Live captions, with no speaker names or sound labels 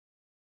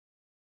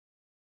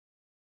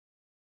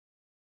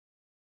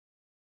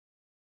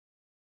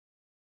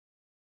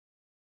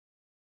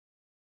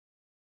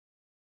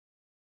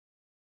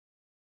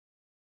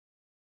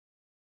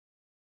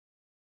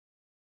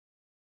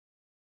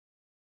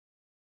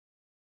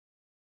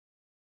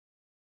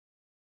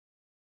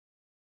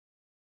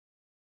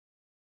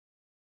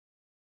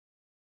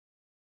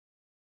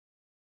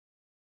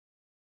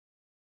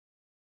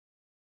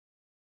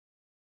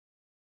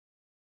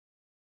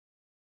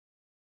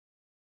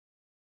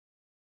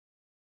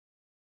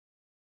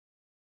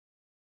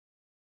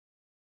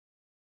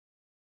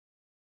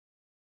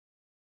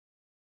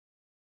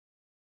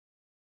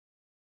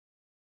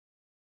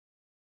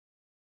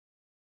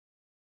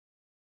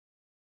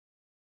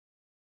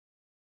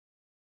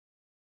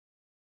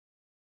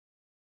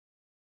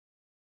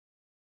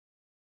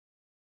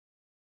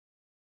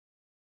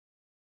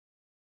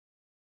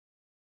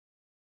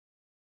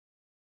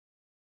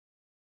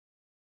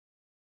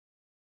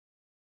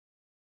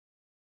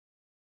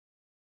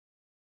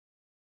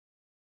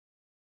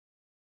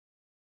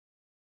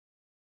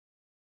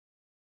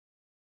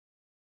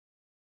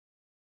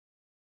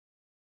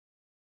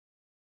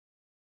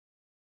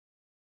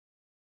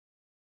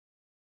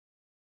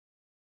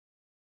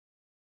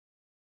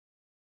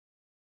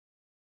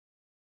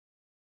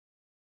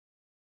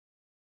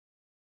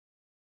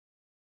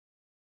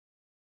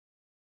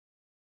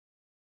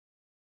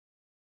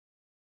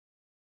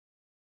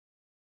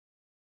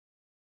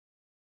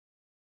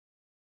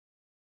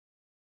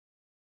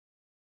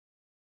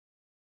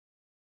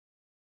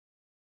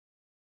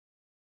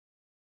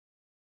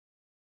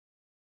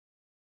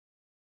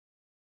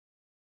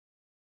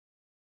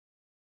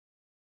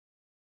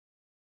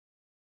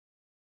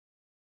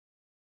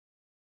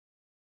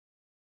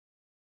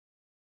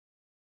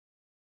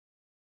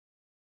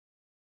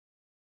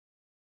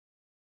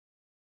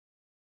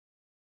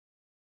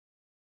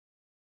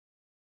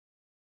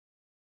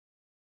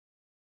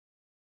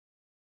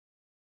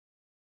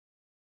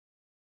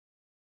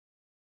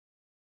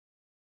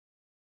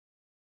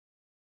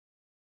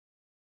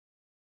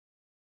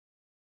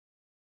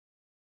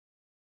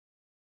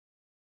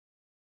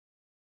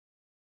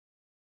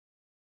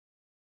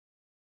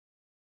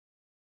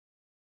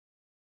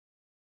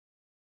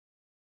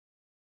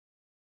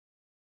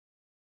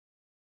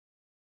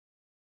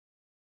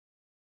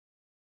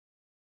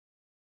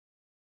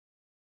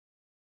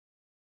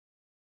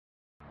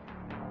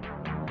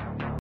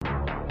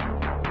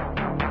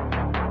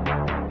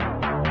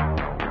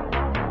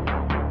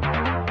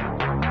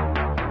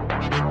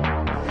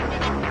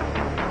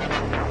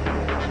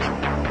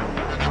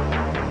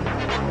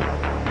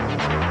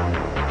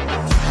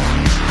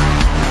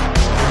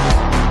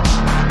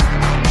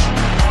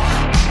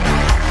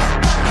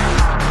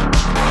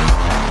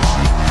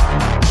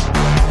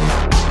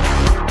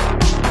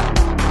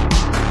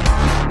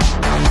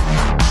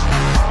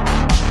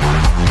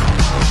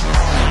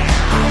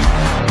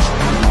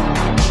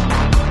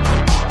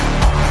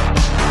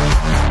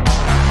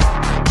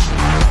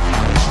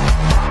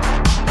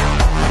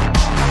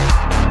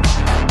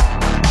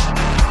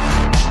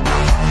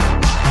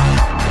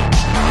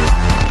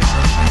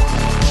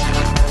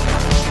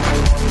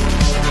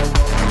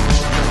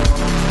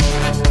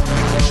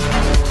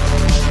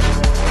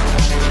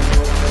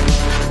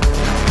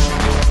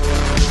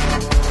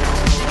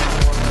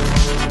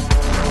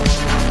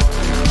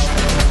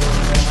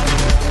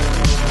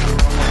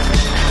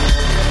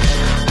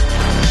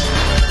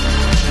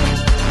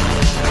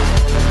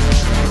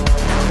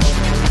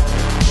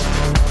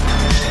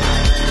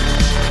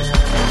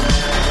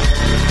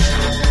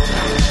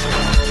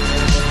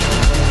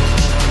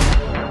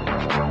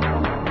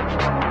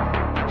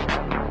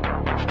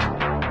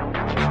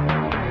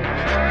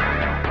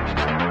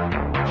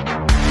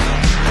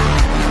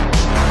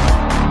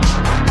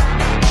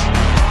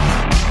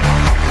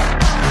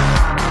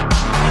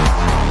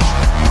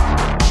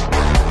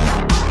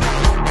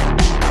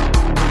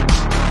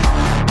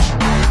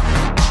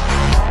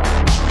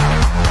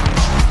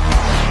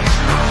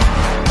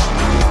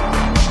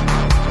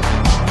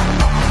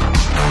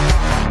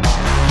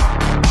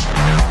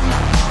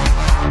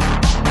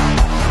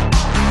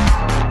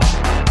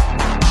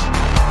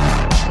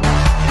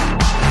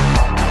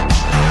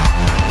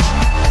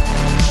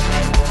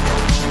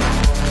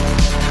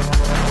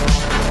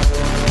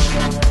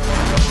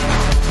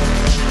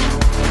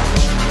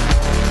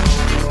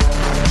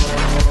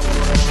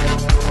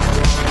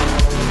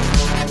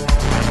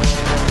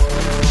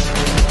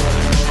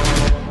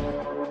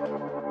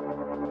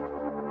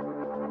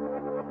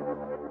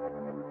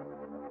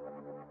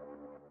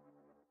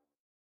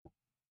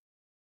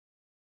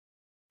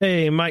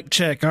Hey, mic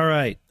check. All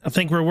right. I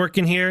think we're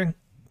working here.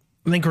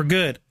 I think we're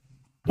good.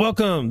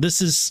 Welcome.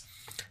 This was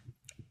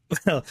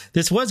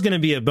going to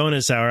be a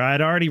bonus hour. I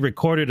had already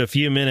recorded a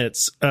few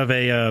minutes of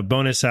a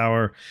bonus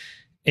hour.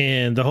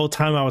 And the whole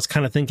time I was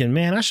kind of thinking,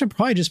 man, I should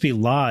probably just be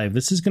live.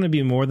 This is going to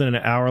be more than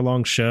an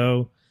hour-long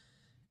show.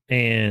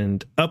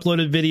 And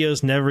uploaded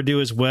videos never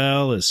do as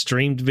well as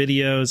streamed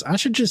videos. I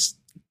should just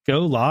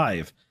go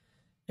live.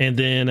 And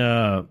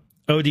then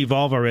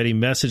Devolve already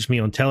messaged me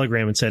on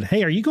Telegram and said,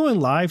 hey, are you going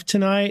live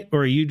tonight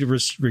or are you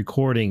just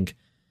recording?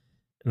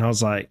 And I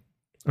was like,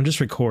 I'm just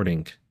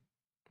recording.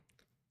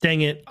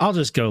 Dang it, I'll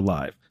just go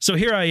live. So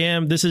here I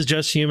am. This is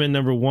Just Human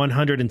number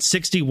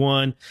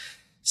 161.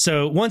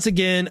 So once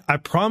again, I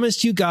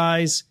promised you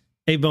guys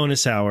a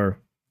bonus hour.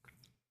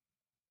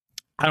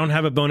 I don't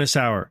have a bonus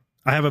hour.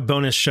 I have a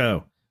bonus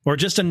show or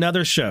just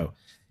another show.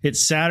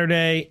 It's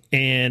Saturday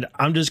and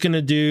I'm just going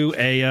to do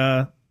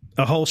a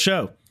whole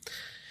show.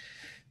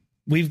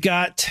 We've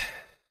got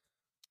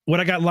what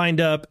I got lined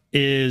up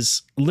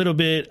is a little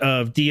bit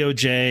of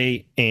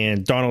DOJ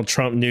and Donald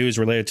Trump news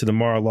related to the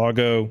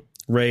Mar-a-Lago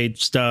raid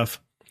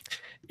stuff.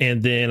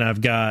 And then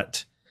I've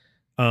got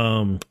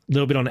a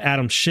little bit on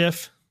Adam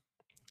Schiff.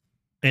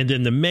 And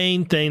then the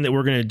main thing that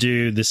we're going to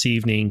do this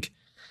evening,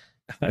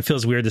 it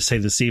feels weird to say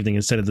this evening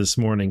instead of this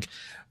morning.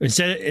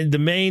 The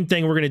main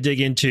thing we're going to dig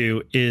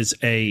into is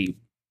a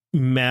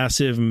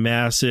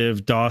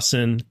massive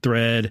Dawson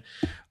thread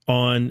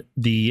on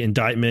the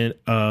indictment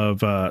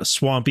of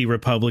Swampy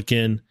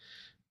Republican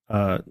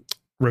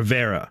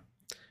Rivera,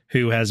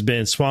 who has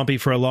been Swampy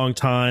for a long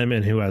time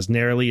and who has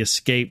narrowly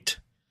escaped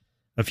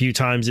a few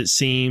times, it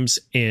seems.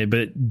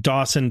 But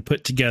Dawson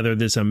put together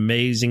this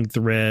amazing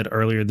thread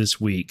earlier this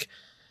week.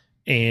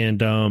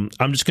 And I'm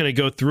just going to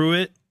go through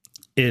it.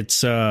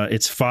 It's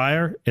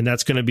fire, and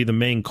that's going to be the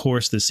main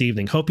course this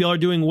evening. Hope y'all are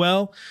doing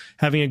well,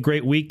 having a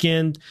great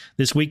weekend.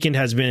 This weekend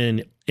has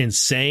been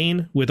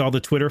insane with all the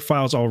Twitter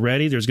files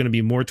already. There's going to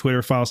be more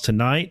Twitter files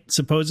tonight,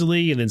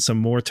 supposedly, and then some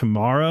more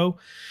tomorrow.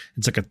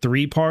 It's like a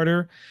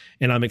 3-parter,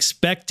 and I'm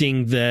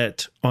expecting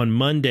that on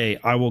Monday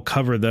I will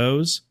cover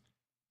those.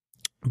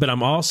 But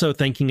I'm also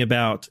thinking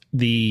about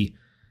the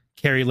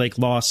Kari Lake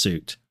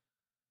lawsuit.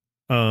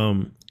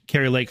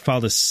 Kari Lake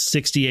filed a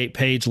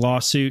 68-page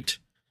lawsuit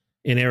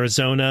in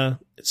Arizona.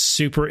 It's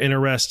super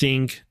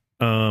interesting.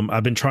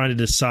 I've been trying to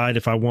decide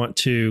if I want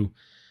to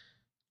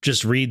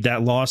just read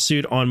that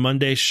lawsuit on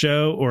Monday's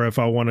show or if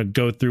I want to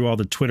go through all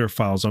the Twitter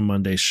files on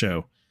Monday's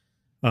show.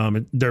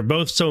 They're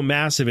both so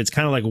massive. It's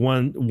kind of like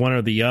one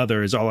or the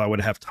other is all I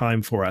would have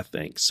time for, I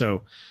think.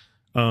 So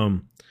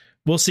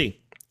we'll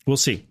see.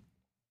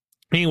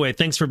 Anyway,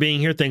 thanks for being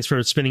here. Thanks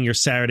for spending your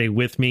Saturday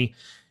with me.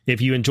 If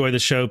you enjoy the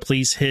show,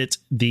 please hit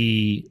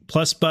the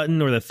plus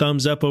button or the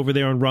thumbs up over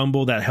there on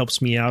Rumble. That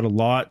helps me out a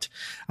lot.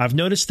 I've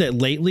noticed that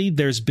lately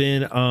there's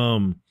been,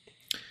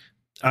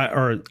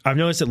 I've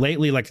noticed that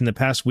lately, like in the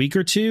past week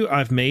or two,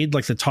 I've made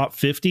like the top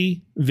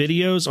 50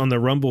 videos on the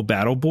Rumble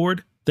battle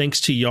board.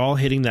 Thanks to y'all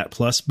hitting that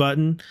plus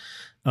button.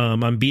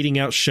 I'm beating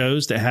out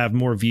shows that have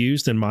more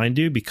views than mine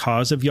do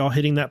because of y'all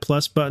hitting that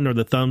plus button or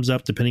the thumbs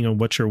up, depending on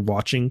what you're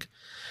watching.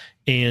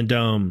 And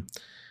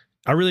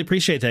I really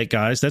appreciate that,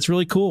 guys. That's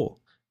really cool.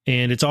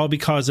 And it's all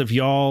because of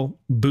y'all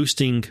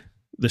boosting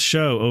the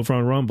show over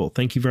on Rumble.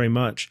 Thank you very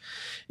much.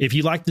 If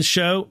you like the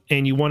show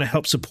and you want to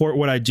help support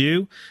what I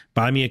do,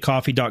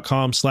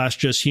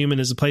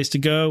 buymeacoffee.com/justhuman is the place to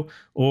go,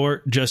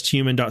 or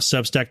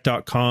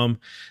justhuman.substack.com.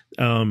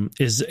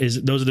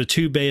 Those are the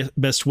two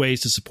best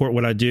ways to support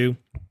what I do.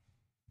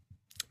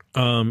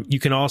 You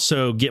can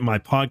also get my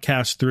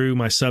podcast through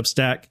my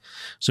Substack.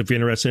 So if you're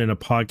interested in a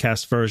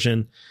podcast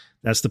version,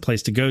 that's the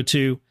place to go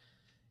to.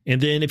 And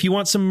then if you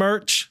want some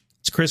merch,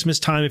 it's Christmas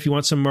time. If you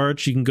want some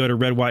merch, you can go to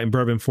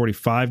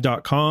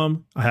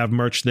redwhiteandbourbon45.com. I have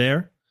merch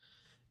there.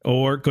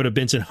 Or go to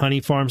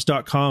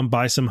bensonhoneyfarms.com,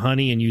 buy some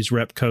honey, and use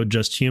rep code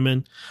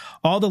JustHuman.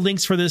 All the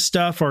links for this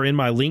stuff are in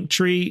my link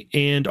tree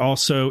and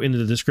also in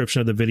the description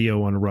of the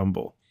video on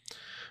Rumble.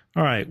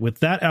 All right, with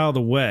that out of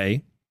the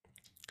way,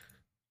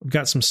 I've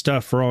got some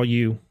stuff for all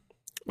you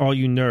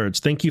nerds.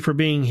 Thank you for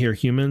being here,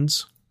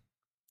 humans.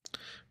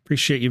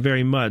 Appreciate you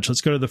very much.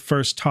 Let's go to the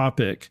first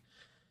topic.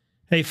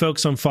 Hey,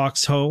 folks on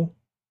Foxhole.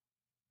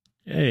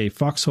 Hey,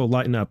 Foxhole,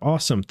 lighten up.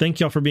 Awesome. Thank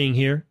y'all for being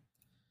here.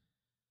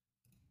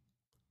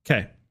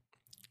 Okay.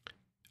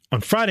 On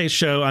Friday's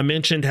show, I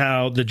mentioned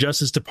how the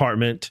Justice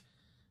Department,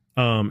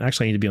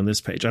 actually I need to be on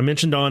this page. I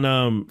mentioned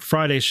on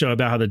Friday's show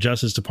about how the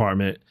Justice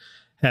Department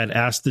had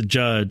asked the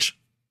judge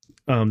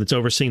that's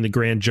overseeing the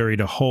grand jury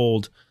to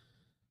hold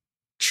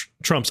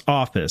Trump's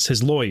office,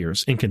 his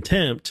lawyers, in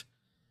contempt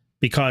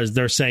because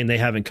they're saying they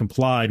haven't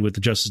complied with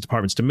the Justice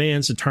Department's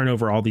demands to turn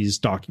over all these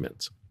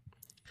documents.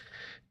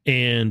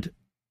 And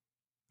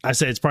I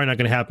said it's probably not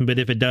going to happen, but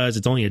if it does,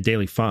 it's only a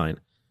daily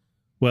fine.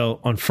 Well,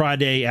 on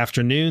Friday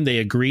afternoon, they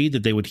agreed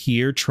that they would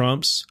hear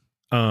Trump's,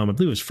 I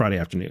believe it was Friday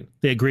afternoon.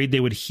 The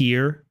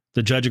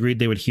judge agreed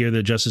they would hear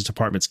the Justice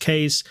Department's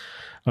case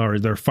or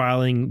they're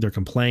filing their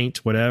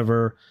complaint,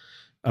 whatever,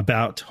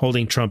 about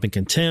holding Trump in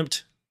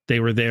contempt. They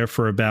were there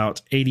for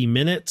about 80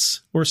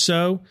 minutes or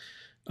so.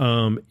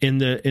 in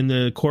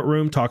the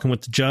courtroom talking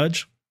with the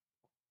judge,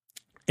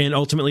 and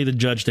ultimately the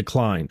judge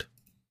declined.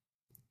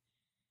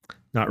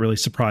 Not really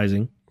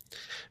surprising.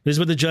 This is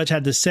what the judge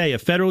had to say. A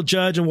federal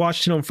judge in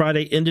Washington on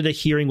Friday ended a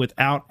hearing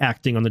without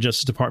acting on the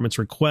Justice Department's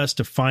request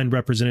to find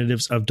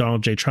representatives of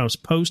Donald J. Trump's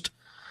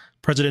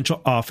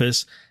post-presidential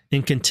office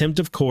in contempt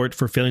of court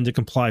for failing to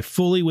comply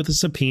fully with a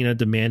subpoena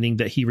demanding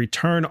that he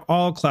return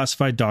all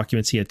classified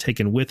documents he had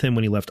taken with him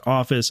when he left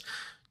office,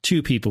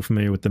 two people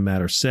familiar with the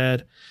matter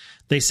said.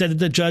 They said that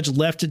the judge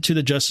left it to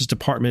the Justice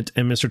Department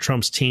and Mr.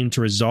 Trump's team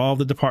to resolve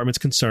the department's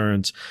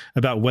concerns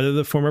about whether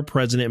the former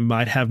president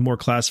might have more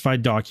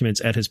classified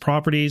documents at his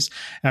properties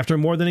after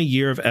more than a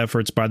year of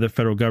efforts by the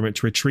federal government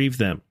to retrieve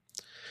them.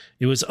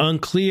 It was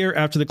unclear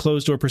after the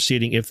closed-door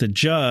proceeding if the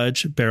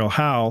judge, Beryl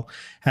Howell,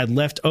 had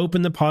left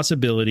open the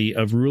possibility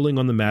of ruling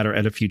on the matter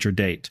at a future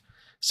date.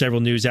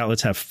 Several news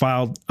outlets have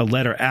filed a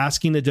letter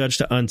asking the judge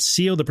to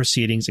unseal the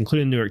proceedings,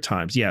 including the New York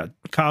Times. Yeah,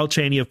 Kyle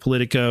Cheney of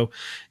Politico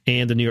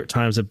and the New York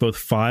Times have both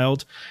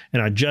filed,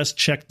 and I just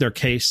checked their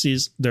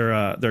cases,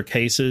 their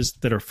cases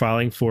that are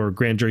filing for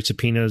grand jury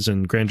subpoenas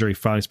and grand jury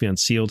filings to be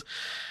unsealed.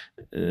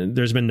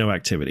 There's been no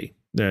activity,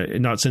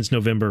 not since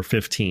November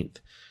 15th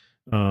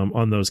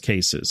on those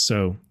cases.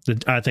 So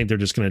I think they're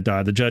just going to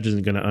die. The judge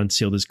isn't going to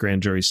unseal this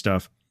grand jury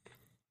stuff.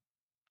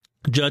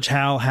 Judge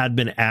Howell had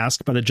been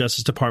asked by the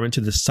Justice Department to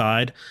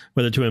decide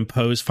whether to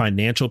impose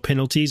financial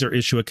penalties or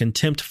issue a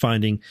contempt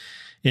finding,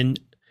 and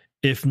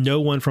if no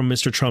one from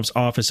Mr. Trump's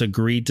office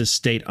agreed to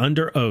state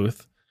under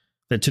oath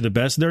that to the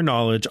best of their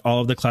knowledge,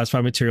 all of the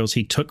classified materials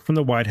he took from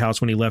the White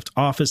House when he left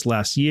office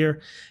last year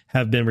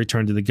have been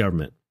returned to the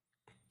government.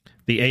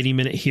 The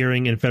 80-minute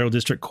hearing in federal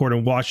district court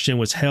in Washington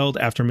was held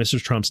after Mr.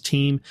 Trump's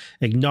team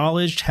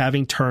acknowledged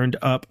having turned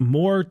up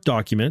more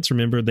documents.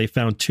 Remember, they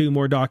found 2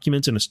 more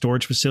documents in a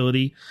storage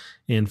facility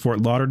in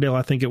Fort Lauderdale,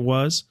 I think it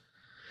was.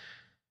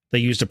 They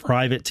used a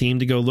private team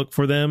to go look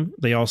for them.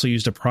 They also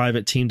used a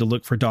private team to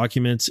look for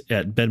documents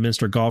at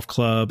Bedminster Golf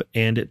Club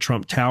and at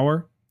Trump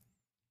Tower,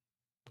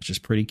 which is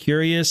pretty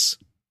curious.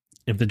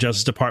 If the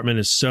Justice Department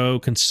is so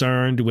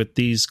concerned with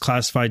these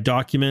classified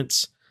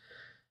documents,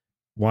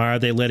 why are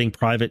they letting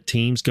private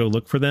teams go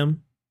look for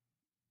them?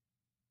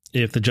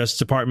 If the Justice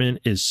Department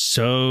is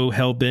so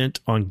hell-bent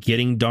on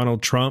getting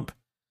Donald Trump,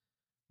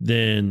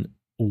 then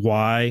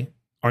why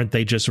aren't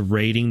they just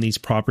raiding these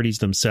properties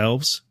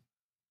themselves?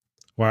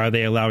 Why are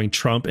they allowing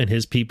Trump and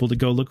his people to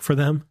go look for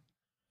them?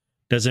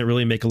 Doesn't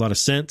really make a lot of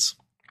sense.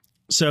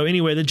 So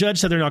anyway, the judge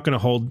said they're not going to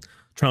hold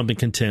Trump in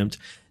contempt.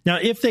 Now,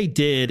 if they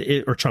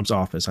did, or Trump's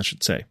office, I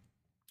should say,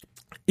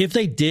 if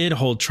they did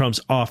hold Trump's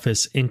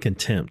office in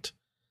contempt,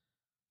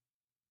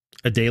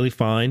 a daily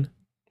fine,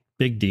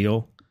 big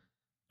deal.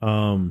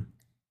 Doesn't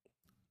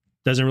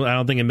really, I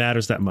don't think it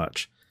matters that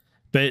much.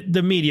 But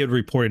the media would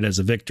report it as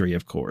a victory,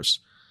 of course.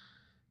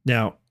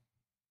 Now,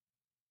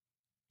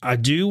 I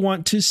do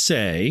want to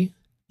say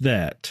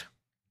that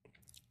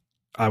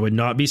I would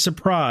not be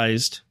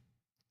surprised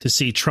to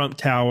see Trump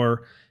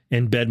Tower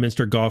and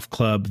Bedminster Golf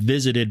Club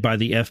visited by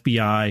the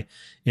FBI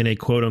in a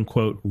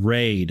quote-unquote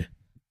raid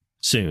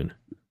soon.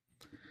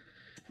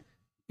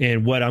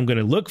 And what I'm going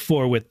to look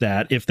for with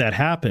that, if that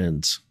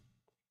happens,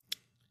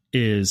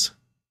 is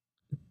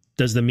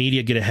does the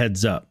media get a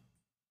heads up?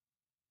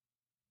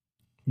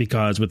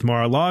 Because with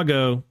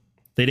Mar-a-Lago,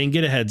 they didn't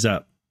get a heads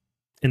up.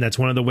 And that's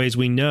one of the ways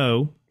we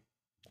know,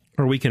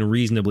 or we can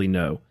reasonably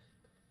know,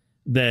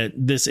 that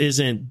this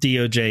isn't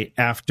DOJ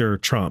after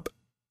Trump.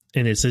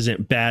 And this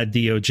isn't bad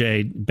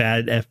DOJ,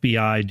 bad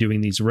FBI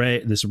doing this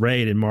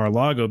raid in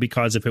Mar-a-Lago,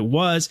 because if it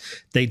was,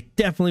 they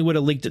definitely would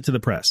have leaked it to the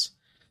press.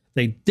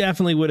 They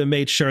definitely would have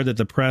made sure that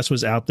the press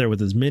was out there with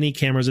as many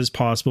cameras as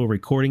possible,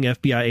 recording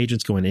FBI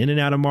agents going in and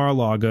out of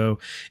Mar-a-Lago,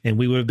 and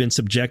we would have been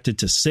subjected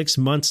to 6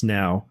 months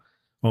now,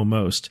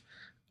 almost,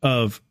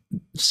 of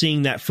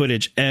seeing that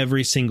footage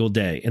every single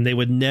day. And they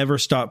would never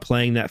stop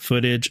playing that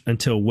footage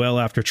until well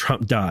after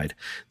Trump died.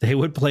 They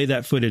would play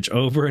that footage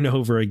over and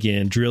over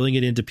again, drilling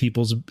it into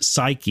people's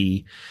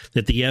psyche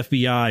that the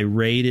FBI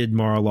raided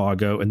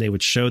Mar-a-Lago, and they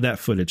would show that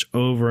footage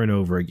over and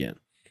over again.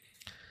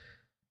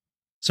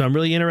 So I'm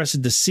really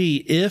interested to see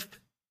if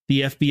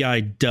the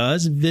FBI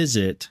does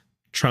visit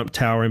Trump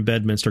Tower and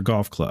Bedminster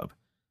Golf Club.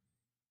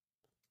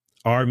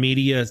 Are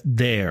media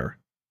there,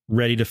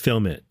 ready to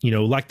film it? You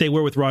know, like they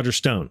were with Roger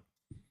Stone,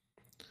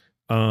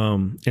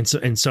 and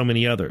so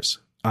many others.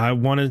 I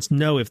want to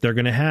know if they're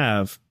going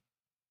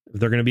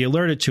to be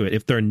alerted to it.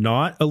 If they're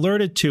not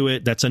alerted to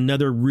it, that's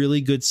another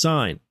really good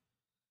sign.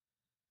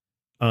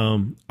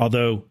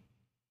 Although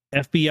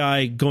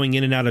FBI going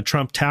in and out of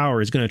Trump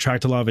Tower is going to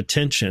attract a lot of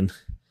attention,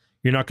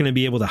 you're not going to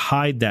be able to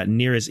hide that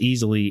near as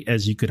easily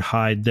as you could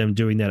hide them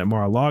doing that at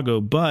Mar-a-Lago,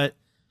 but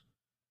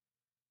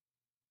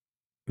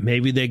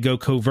maybe they go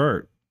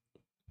covert.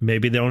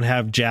 Maybe they don't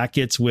have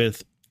jackets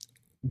with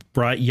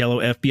bright yellow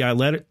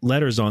FBI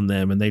letters on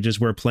them, and they just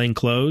wear plain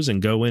clothes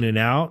and go in and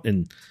out,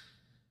 and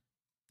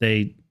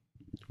they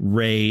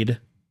raid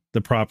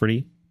the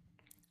property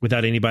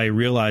without anybody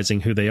realizing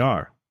who they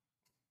are.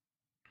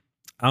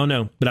 I don't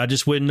know, but I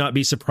just would not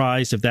be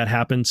surprised if that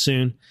happens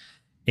soon.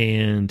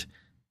 And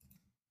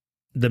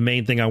the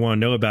main thing I want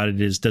to know about it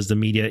is, does the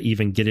media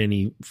even get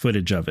any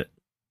footage of it?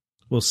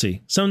 We'll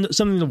see.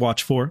 Something to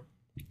watch for.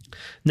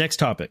 Next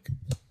topic.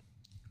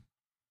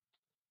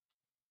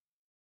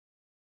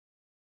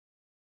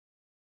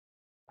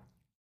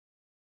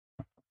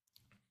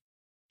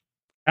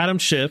 Adam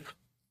Schiff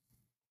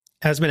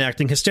has been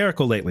acting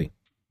hysterical lately.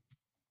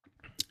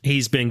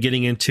 He's been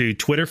getting into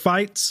Twitter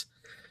fights.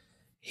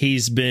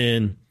 He's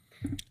been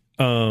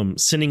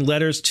sending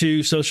letters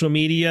to social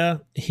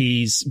media.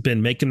 He's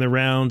been making the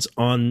rounds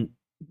on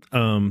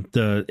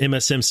the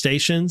MSM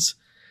stations.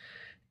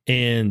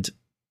 And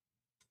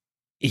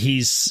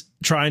he's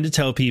trying to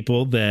tell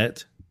people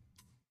that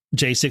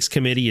J6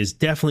 committee is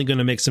definitely going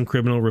to make some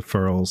criminal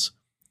referrals,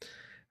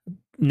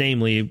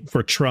 namely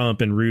for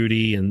Trump and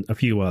Rudy and a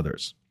few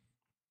others.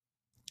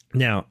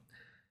 Now,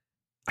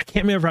 I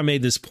can't remember if I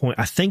made this point.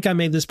 I think I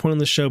made this point on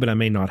the show, but I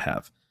may not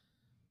have.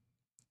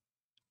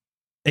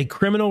 A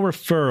criminal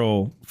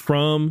referral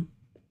from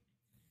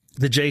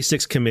the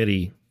J6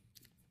 committee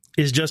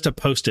is just a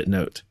post-it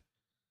note.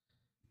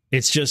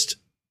 It's just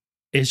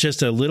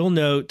a little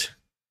note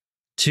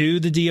to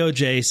the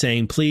DOJ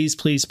saying, please,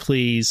 please,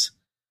 please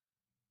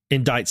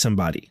indict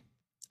somebody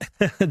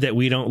that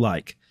we don't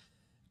like.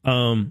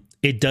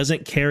 It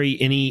doesn't carry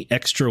any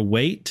extra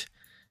weight.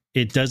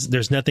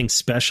 There's nothing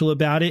special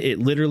about it. It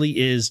literally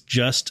is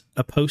just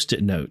a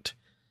post-it note,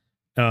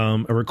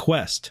 a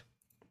request.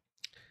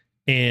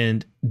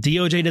 And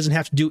DOJ doesn't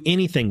have to do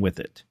anything with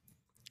it.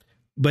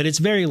 But it's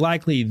very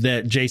likely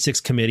that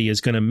J6 committee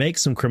is going to make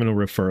some criminal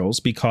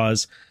referrals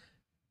because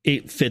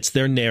it fits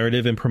their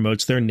narrative and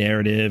promotes their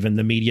narrative, and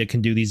the media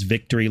can do these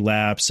victory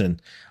laps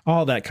and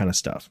all that kind of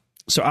stuff.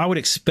 So I would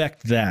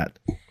expect that.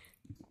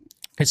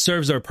 It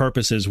serves their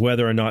purposes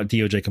whether or not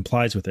DOJ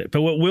complies with it.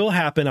 But what will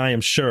happen, I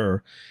am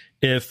sure,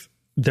 if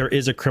there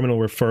is a criminal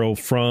referral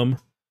from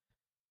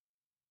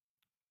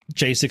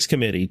J6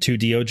 committee to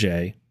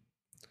DOJ,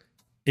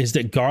 is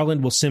that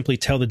Garland will simply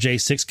tell the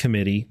J6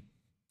 committee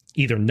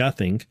either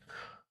nothing,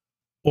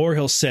 or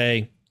he'll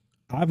say,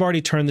 I've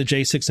already turned the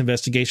J6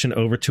 investigation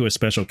over to a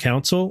special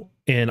counsel,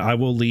 and I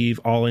will leave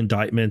all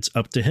indictments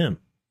up to him.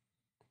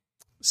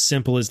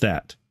 Simple as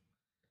that.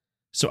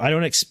 So I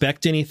don't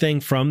expect anything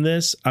from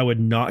this. I would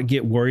not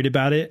get worried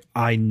about it.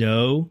 I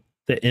know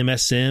that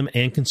MSM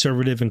and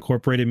conservative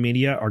incorporated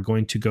media are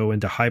going to go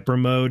into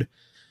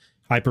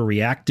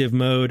hyper-reactive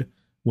mode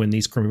when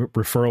these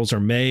referrals are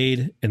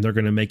made, and they're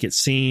going to make it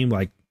seem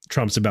like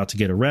Trump's about to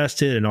get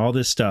arrested and all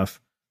this stuff.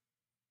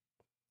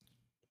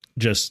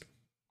 Just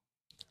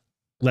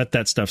let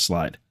that stuff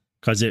slide,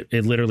 because it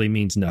literally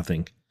means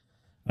nothing.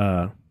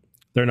 They're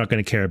not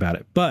going to care about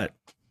it. But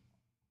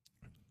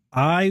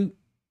I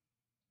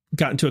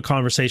got into a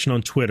conversation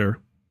on Twitter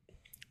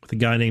with a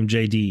guy named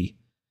JD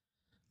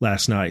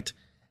last night,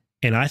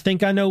 and I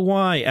think I know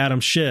why Adam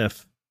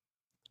Schiff,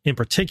 in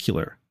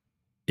particular,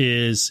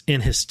 is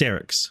in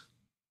hysterics.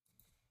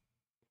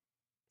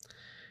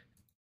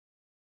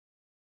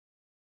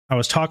 I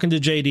was talking to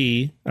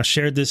JD. I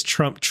shared this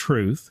Trump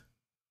truth.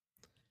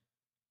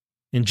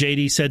 And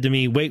JD said to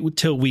me, wait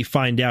till we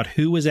find out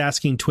who was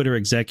asking Twitter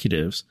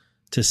executives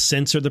to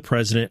censor the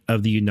president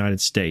of the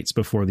United States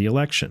before the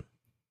election.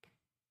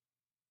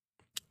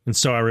 And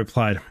so I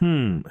replied,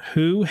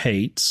 who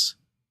hates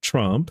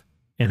Trump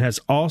and has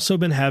also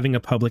been having a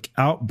public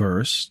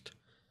outburst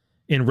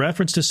in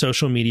reference to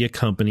social media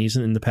companies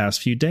in the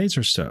past few days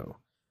or so?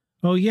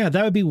 Oh, yeah,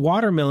 that would be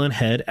watermelon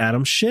head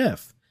Adam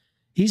Schiff.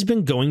 He's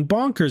been going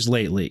bonkers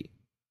lately.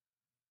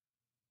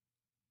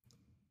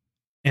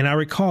 And I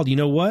recalled, you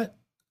know what?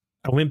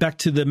 I went back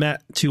to the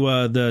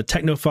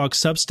Technofog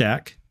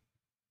Substack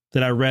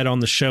that I read on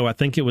the show. I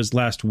think it was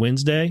last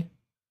Wednesday.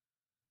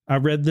 I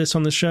read this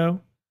on the show.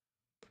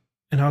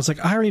 And I was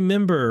like, I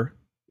remember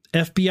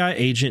FBI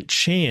agent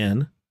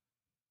Chan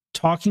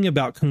talking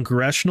about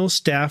congressional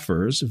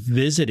staffers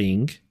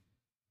visiting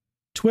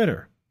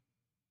Twitter.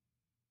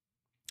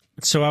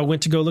 So I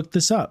went to go look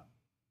this up.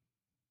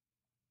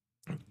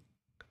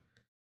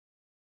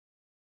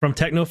 From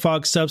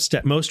Technofog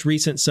Substack, most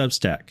recent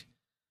Substack.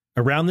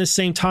 Around this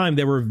same time,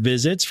 there were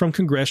visits from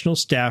congressional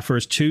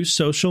staffers to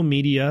social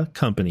media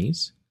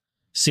companies.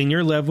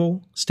 Senior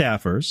level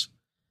staffers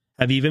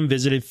have even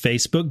visited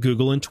Facebook,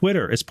 Google, and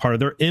Twitter as part of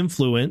their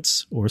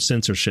influence or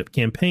censorship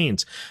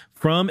campaigns.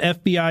 From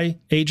FBI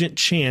agent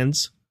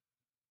Chan's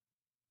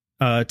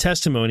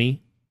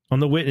testimony on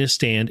the witness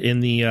stand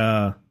in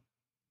the,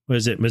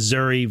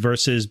 Missouri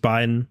versus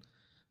Biden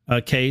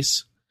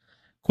case.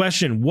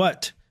 Question,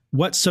 what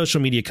social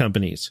media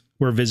companies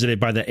were visited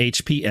by the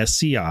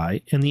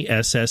HPSCI and the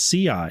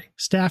SSCI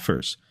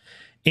staffers?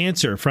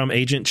 Answer from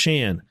Agent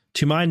Chan.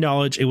 To my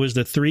knowledge, it was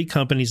the three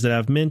companies that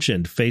I've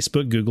mentioned,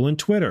 Facebook, Google, and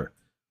Twitter.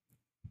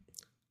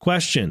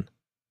 Question.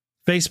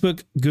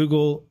 Facebook,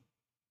 Google,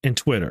 and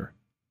Twitter.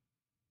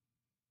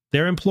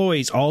 Their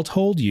employees all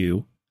told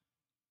you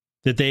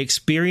that they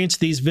experienced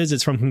these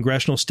visits from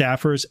congressional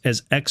staffers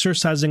as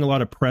exercising a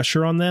lot of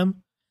pressure on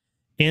them?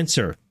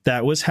 Answer.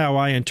 That was how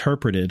I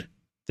interpreted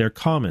their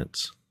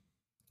comments.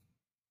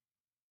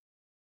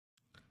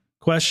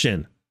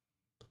 Question.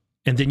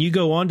 And then you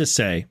go on to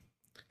say,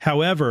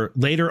 however,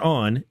 later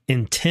on,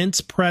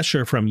 intense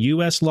pressure from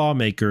U.S.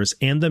 lawmakers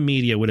and the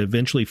media would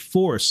eventually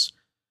force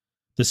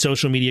the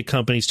social media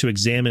companies to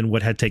examine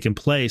what had taken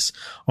place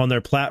on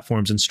their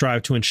platforms and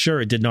strive to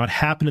ensure it did not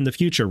happen in the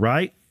future,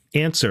 right?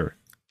 Answer,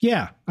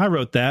 yeah, I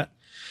wrote that.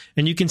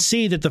 And you can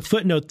see that the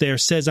footnote there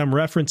says I'm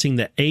referencing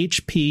the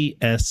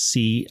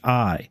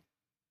HPSCI,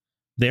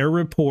 their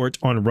report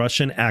on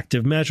Russian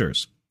active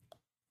measures.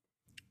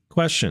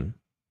 Question.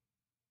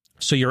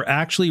 So you're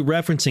actually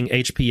referencing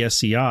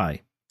HPSCI,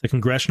 the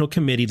congressional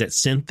committee that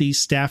sent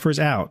these staffers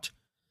out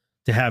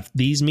to have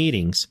these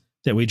meetings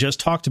that we just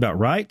talked about,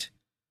 right?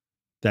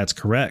 That's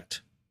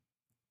correct.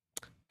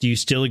 Do you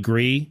still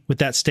agree with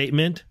that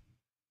statement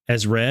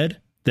as read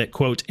that,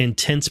 quote,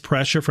 intense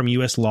pressure from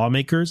U.S.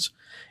 lawmakers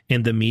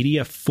and the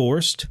media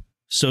forced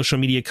social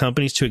media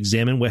companies to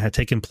examine what had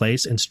taken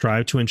place and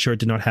strive to ensure it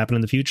did not happen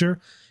in the future?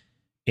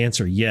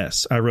 Answer,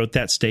 yes. I wrote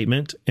that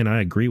statement and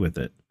I agree with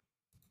it.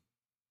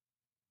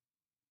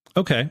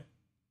 Okay.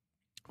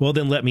 Well,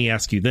 then let me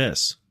ask you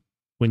this.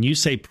 When you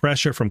say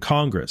pressure from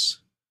Congress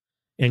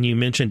and you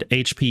mentioned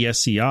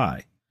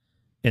HPSCI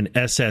and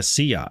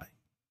SSCI,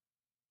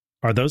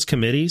 are those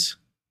committees?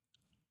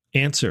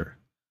 Answer.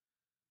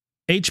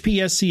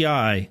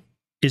 HPSCI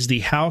is the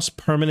House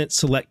Permanent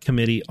Select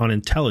Committee on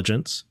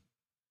Intelligence,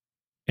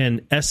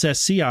 and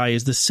SSCI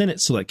is the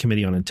Senate Select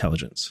Committee on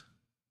Intelligence.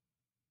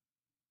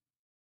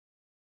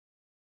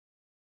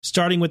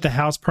 Starting with the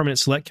House Permanent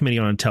Select Committee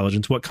on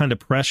Intelligence, what kind of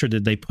pressure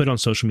did they put on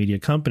social media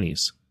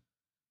companies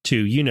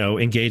to,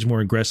 engage more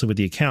aggressively with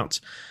the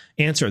accounts?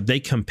 Answer, they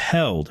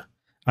compelled.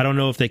 I don't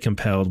know if they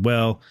compelled.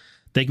 Well,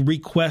 they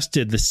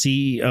requested the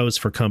CEOs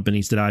for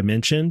companies that I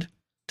mentioned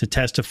to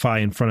testify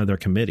in front of their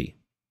committee.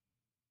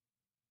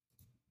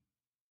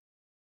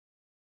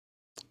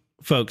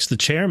 Folks, the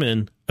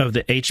chairman of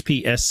the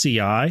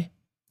HPSCI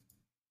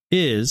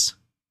is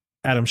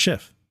Adam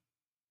Schiff.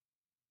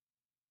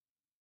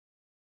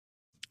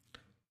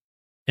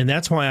 And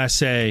that's why I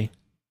say,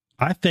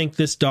 I think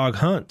this dog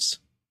hunts.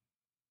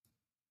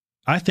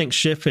 I think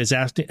Schiff is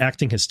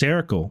acting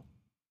hysterical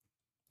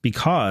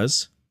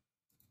because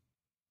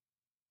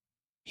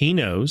he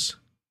knows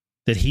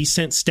that he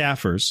sent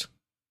staffers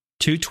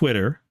to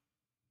Twitter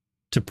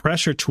to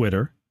pressure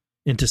Twitter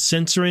into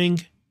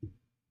censoring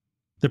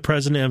the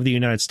president of the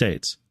United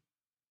States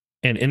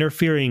and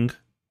interfering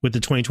with the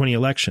 2020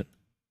 election.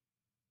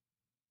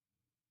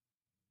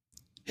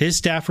 His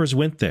staffers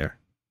went there.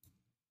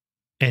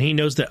 And he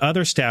knows that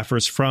other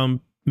staffers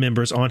from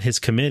members on his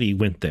committee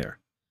went there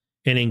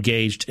and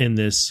engaged in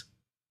this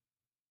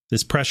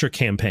pressure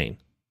campaign.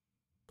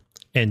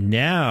 And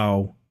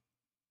now,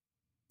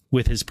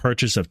 with his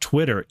purchase of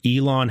Twitter,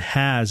 Elon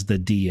has the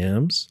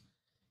DMs,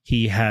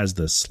 he has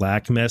the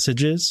Slack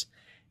messages,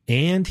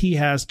 and he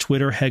has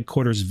Twitter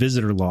headquarters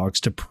visitor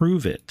logs to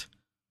prove it.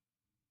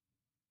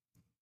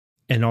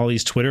 And all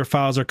these Twitter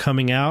files are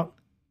coming out,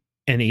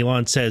 and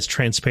Elon says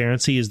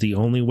transparency is the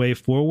only way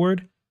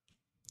forward.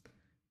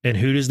 And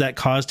who does that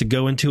cause to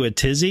go into a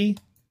tizzy?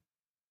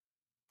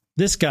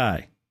 This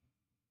guy.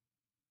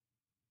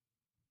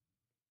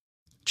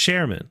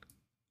 Chairman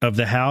of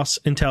the House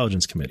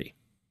Intelligence Committee.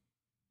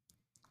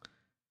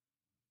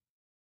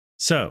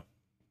 So,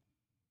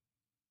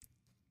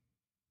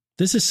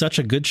 this is such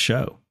a good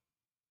show.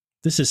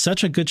 This is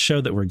such a good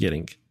show that we're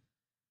getting.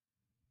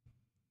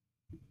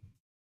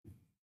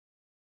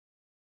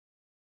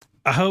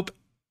 I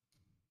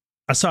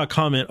saw a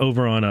comment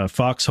over on a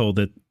Foxhole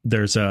that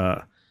there's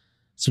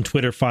some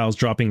Twitter files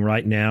dropping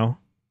right now.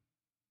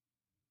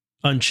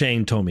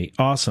 Unchained told me,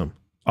 awesome.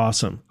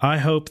 I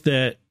hope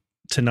that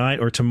tonight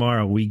or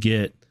tomorrow we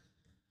get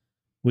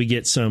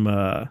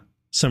some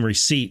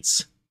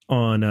receipts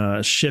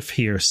on Schiff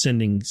here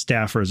sending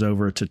staffers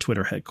over to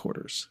Twitter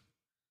headquarters.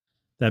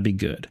 That'd be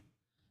good.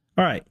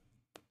 All right.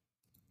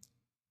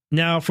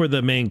 Now for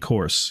the main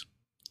course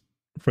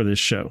for this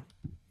show.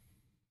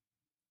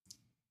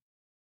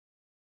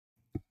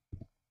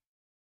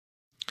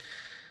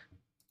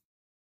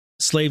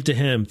 Slave to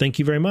him. Thank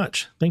you very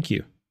much. Thank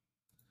you.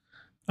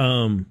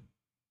 5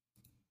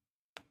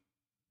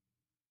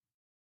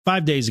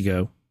 days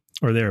ago,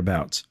 or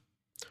thereabouts,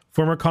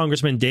 former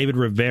Congressman David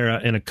Rivera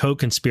and a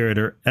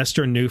co-conspirator,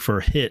 Esther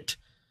Neufer, hit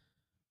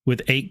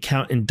with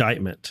 8-count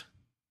indictment.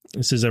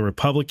 This is a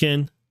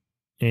Republican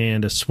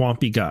and a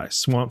swampy guy.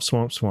 Swamp.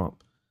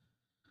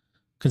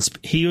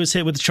 He was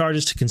hit with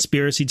charges to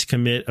conspiracy to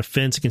commit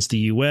offense against the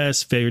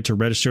U.S., failure to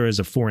register as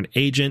a foreign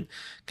agent,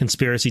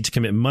 conspiracy to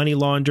commit money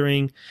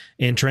laundering,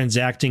 and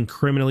transacting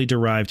criminally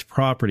derived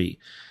property.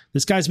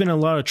 This guy's been in a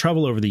lot of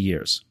trouble over the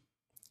years.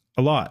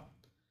 A lot.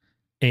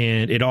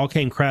 And it all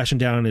came crashing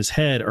down on his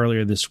head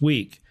earlier this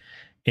week.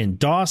 And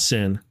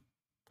Dawson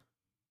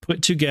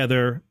put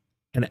together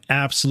an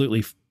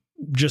absolutely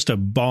just a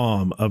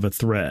bomb of a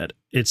thread.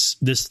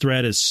 This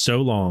thread is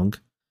so long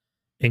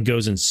and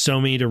goes in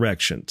so many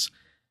directions.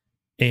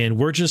 And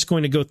we're just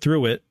going to go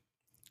through it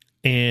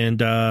and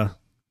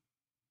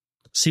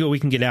see what we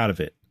can get out of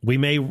it. We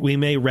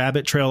may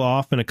rabbit trail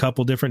off in a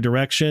couple different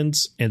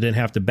directions and then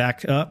have to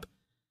back up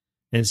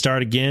and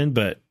start again,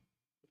 but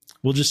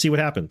we'll just see what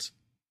happens.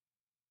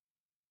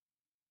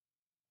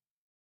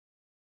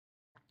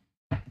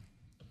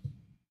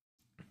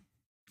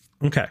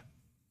 Okay.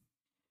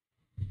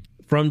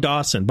 From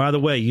Dawson. By the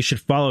way, you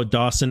should follow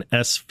Dawson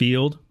S.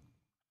 Field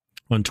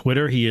on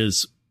Twitter. He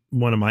is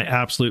one of my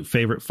absolute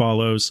favorite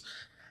follows.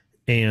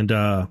 And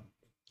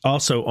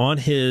also on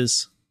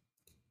his,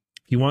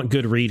 if you want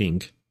good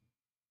reading,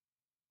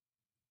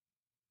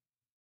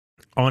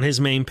 on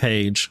his main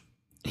page,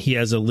 he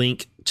has a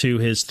link to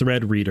his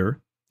thread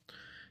reader.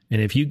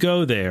 And if you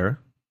go there,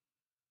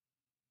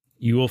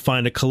 you will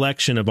find a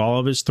collection of all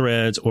of his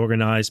threads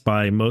organized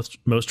by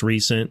most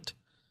recent.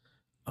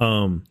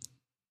 It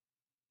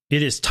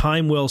is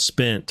time well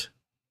spent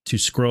to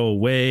scroll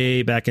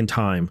way back in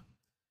time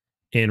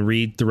and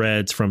read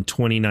threads from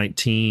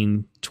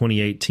 2019,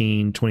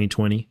 2018,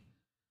 2020.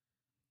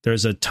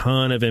 There's a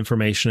ton of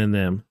information in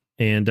them.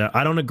 And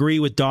I don't agree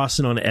with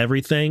Dawson on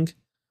everything,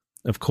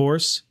 of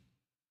course.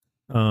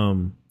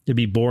 It'd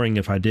be boring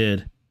if I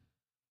did.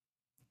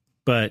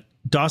 But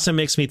Dawson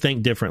makes me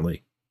think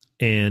differently.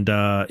 And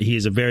he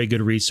is a very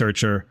good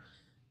researcher,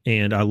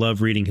 and I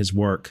love reading his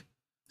work.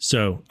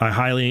 So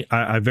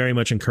I very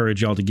much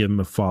encourage y'all to give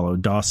him a follow.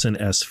 Dawson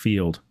S.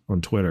 Field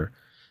on Twitter.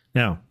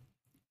 Now,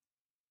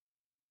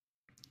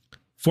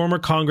 former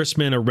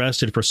congressman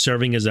arrested for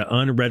serving as an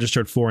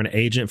unregistered foreign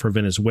agent for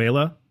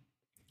Venezuela.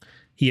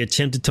 He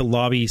attempted to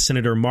lobby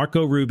Senator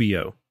Marco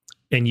Rubio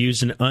and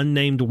used an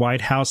unnamed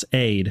White House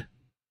aide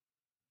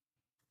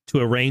to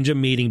arrange a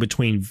meeting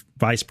between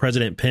Vice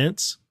President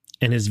Pence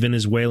and his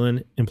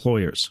Venezuelan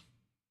employers.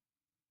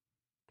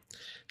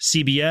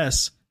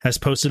 CBS has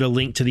posted a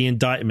link to the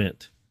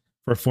indictment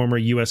for former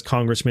U.S.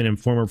 Congressman and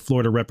former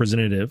Florida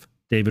Representative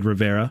David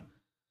Rivera,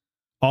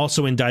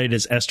 also indicted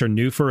as Esther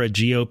Neufer, a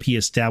GOP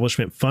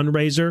establishment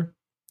fundraiser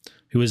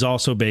who is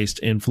also based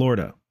in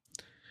Florida.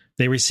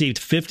 They received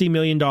 $50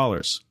 million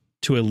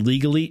to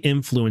illegally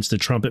influence the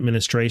Trump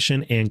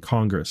administration and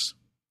Congress.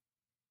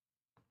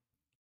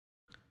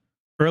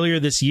 Earlier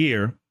this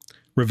year,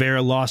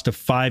 Rivera lost a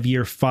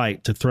 5-year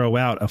fight to throw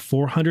out a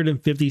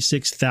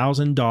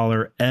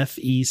 $456,000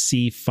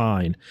 FEC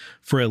fine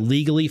for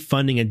illegally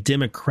funding a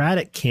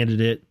Democratic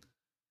candidate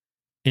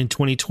in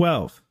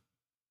 2012.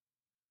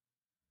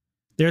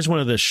 There's one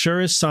of the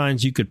surest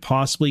signs you could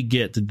possibly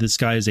get that this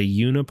guy is a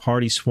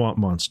uniparty swamp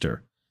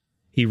monster.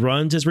 He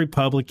runs as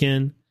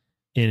Republican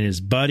and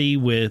is buddy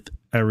with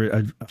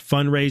a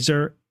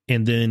fundraiser,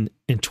 and then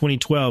in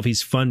 2012,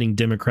 he's funding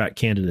Democrat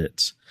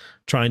candidates,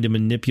 trying to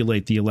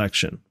manipulate the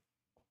election.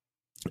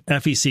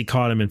 FEC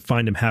caught him and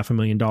fined him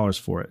 $500,000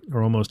 for it,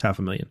 or almost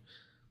 $500,000.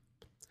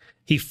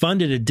 He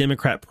funded a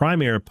Democrat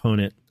primary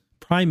opponent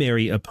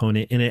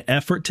in an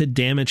effort to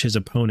damage his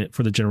opponent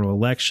for the general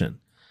election,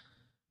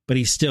 but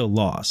he still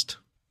lost.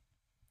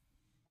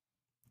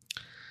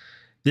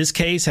 This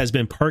case has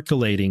been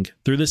percolating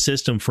through the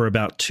system for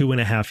about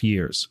 2.5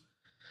 years,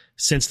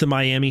 since the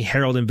Miami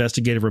Herald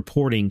investigative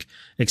reporting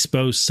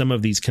exposed some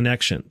of these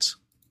connections.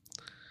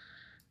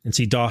 And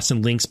see,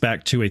 Dawson links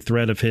back to a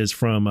thread of his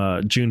from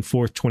June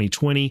 4th,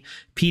 2020.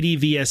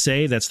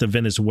 PDVSA, that's the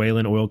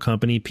Venezuelan oil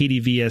company.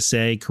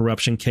 PDVSA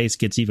corruption case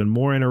gets even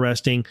more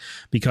interesting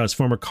because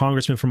former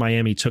congressman from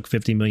Miami took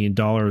 $50 million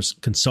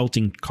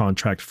consulting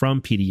contract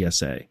from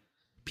PDVSA,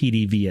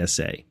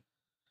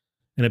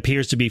 and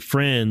appears to be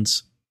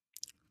friends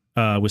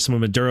with some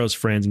of Maduro's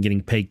friends and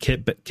getting paid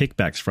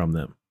kickbacks from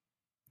them.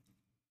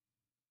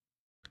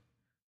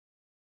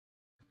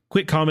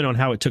 Quick comment on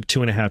how it took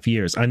 2.5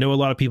 years. I know a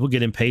lot of people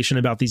get impatient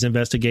about these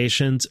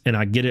investigations, and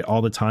I get it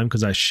all the time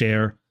because I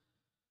share,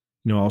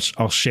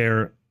 I'll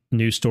share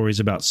news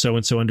stories about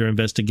so-and-so under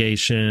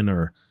investigation,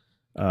 or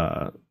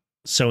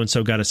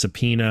so-and-so got a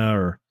subpoena,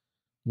 or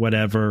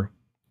whatever.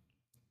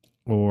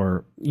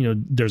 Or,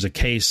 there's a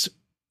case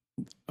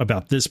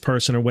about this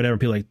person or whatever.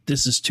 People are like,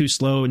 this is too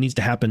slow. It needs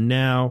to happen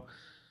now.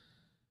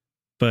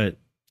 But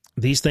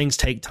these things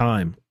take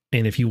time.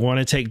 And if you want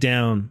to take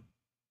down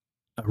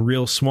a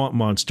real swamp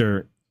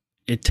monster,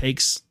 it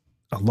takes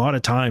a lot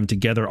of time to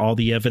gather all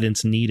the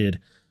evidence needed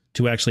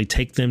to actually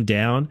take them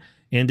down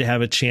and to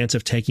have a chance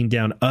of taking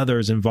down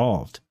others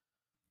involved.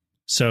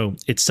 So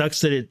it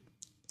sucks that it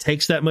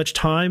takes that much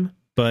time,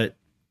 but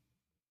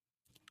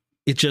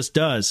it just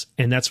does.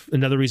 And that's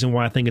another reason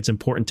why I think it's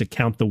important to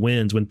count the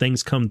wins when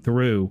things come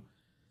through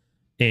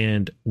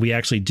and we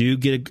actually do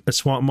get a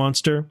swamp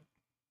monster,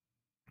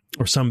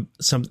 or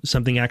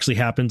something actually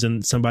happens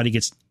and somebody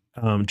gets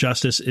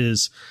justice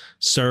is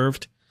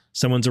served,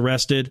 someone's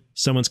arrested,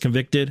 someone's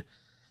convicted.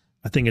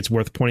 I think it's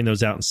worth pointing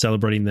those out and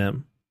celebrating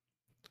them.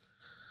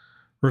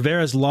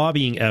 Rivera's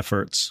lobbying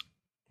efforts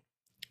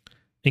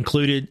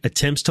included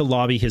attempts to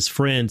lobby his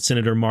friend,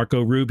 Senator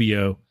Marco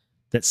Rubio,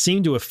 that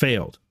seemed to have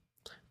failed,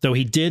 though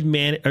he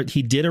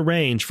did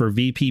arrange for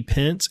VP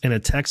Pence and a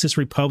Texas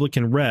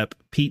Republican rep,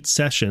 Pete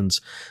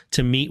Sessions,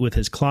 to meet with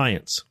his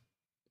clients.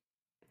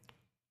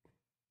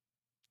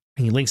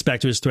 He links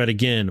back to his thread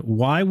again.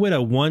 Why would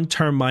a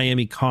one-term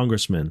Miami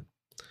congressman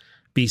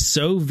be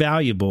so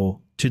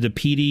valuable to the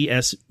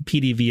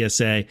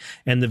PDVSA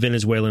and the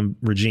Venezuelan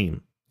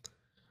regime?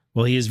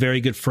 Well, he is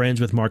very good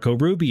friends with Marco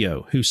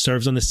Rubio, who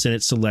serves on the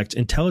Senate Select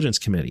Intelligence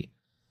Committee.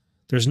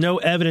 There's no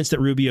evidence that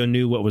Rubio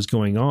knew what was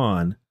going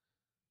on,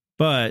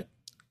 but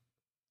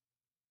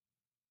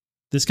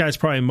this guy's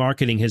probably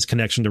marketing his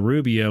connection to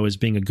Rubio as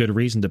being a good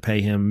reason to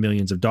pay him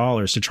millions of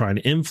dollars to try and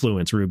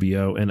influence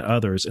Rubio and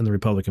others in the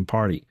Republican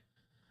Party.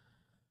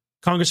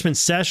 Congressman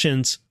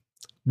Sessions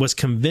was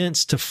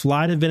convinced to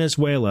fly to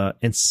Venezuela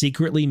and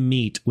secretly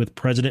meet with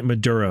President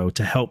Maduro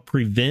to help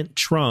prevent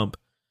Trump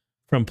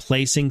from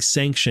placing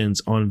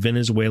sanctions on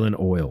Venezuelan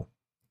oil.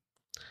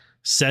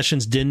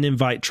 Sessions didn't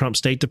invite Trump's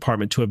State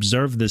Department to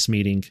observe this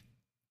meeting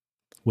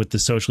with the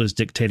socialist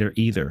dictator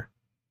either.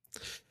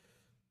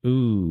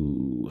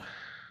 Ooh.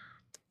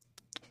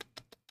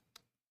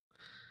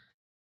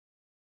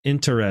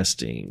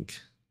 Interesting.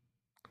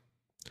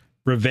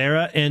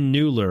 Rivera and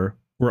Mueller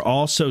were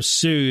also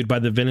sued by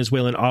the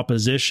Venezuelan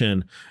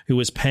opposition, who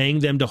was paying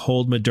them to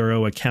hold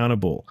Maduro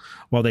accountable,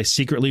 while they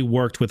secretly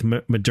worked with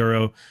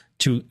Maduro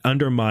to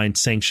undermine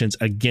sanctions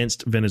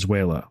against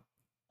Venezuela.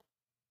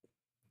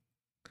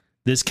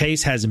 This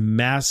case has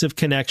massive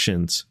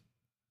connections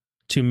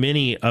to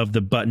many of the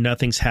But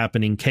Nothing's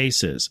Happening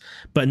cases.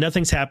 But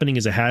Nothing's Happening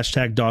is a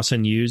hashtag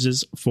Dawson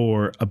uses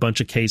for a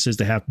bunch of cases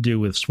that have to do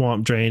with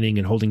swamp draining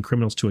and holding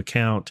criminals to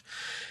account.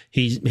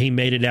 He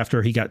made it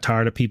after he got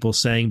tired of people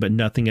saying, but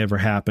nothing ever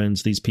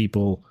happens. These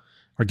people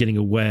are getting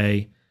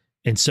away.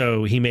 And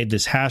so he made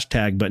this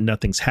hashtag, But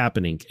Nothing's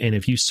Happening. And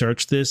if you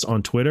search this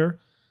on Twitter,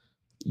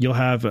 you'll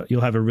have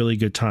a really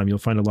good time. You'll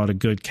find a lot of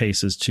good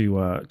cases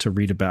to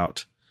read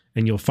about.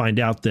 And you'll find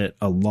out that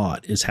a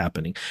lot is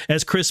happening.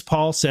 As Chris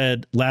Paul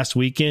said last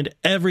weekend,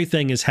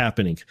 everything is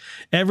happening.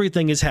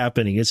 Everything is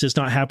happening. It's just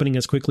not happening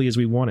as quickly as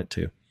we want it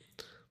to.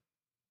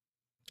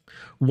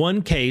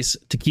 One case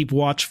to keep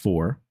watch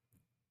for,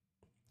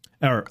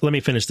 or let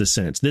me finish this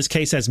sentence. This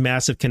case has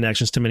massive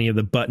connections to many of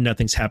the But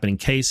Nothing's Happening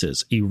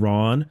cases.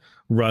 Iran,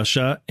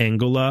 Russia,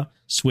 Angola,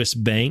 Swiss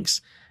banks,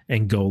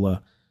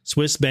 Angola,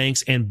 Swiss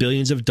banks, and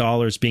billions of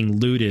dollars being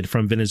looted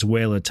from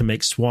Venezuela to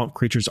make swamp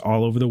creatures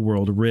all over the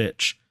world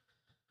rich.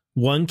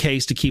 One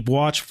case to keep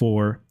watch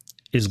for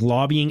is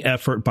lobbying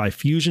effort by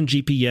Fusion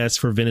GPS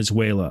for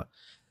Venezuela,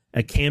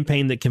 a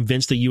campaign that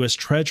convinced the U.S.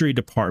 Treasury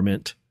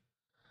Department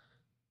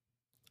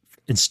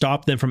and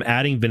stopped them from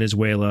adding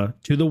Venezuela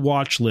to the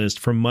watch list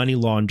for money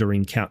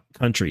laundering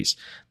countries.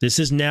 This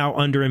is now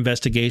under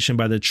investigation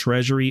by the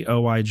Treasury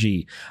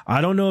OIG.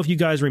 I don't know if you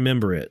guys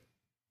remember it,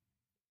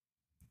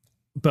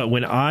 but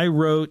when I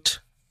wrote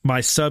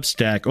my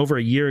Substack over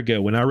a year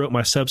ago, when I wrote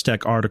my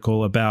Substack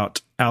article about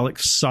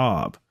Alex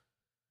Saab,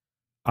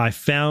 I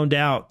found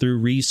out through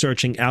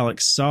researching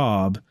Alex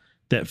Saab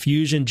that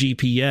Fusion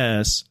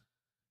GPS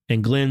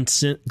and Glenn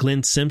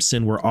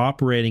Simpson were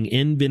operating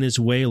in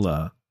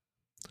Venezuela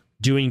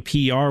doing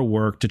PR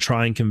work to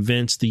try and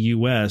convince the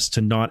U.S. to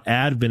not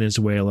add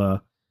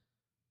Venezuela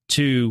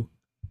to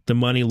the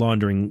money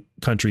laundering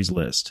countries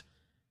list.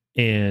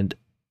 And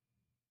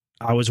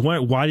I was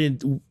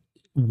wondering,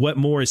 what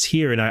more is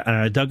here? And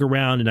I dug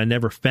around and I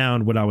never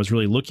found what I was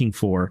really looking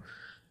for.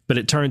 But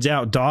it turns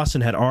out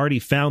Dawson had already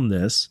found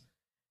this.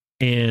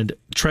 And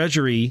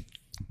Treasury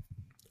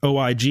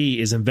OIG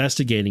is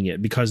investigating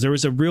it because there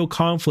was a real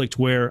conflict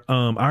where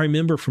I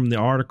remember from the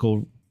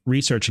article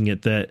researching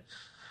it that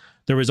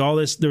there was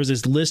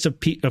this list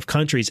of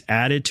countries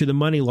added to the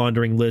money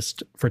laundering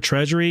list for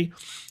Treasury,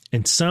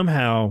 and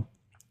somehow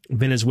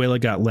Venezuela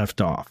got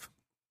left off.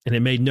 And it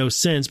made no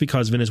sense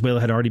because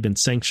Venezuela had already been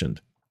sanctioned.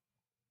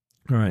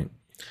 All right.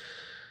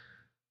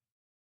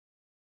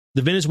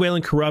 The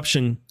Venezuelan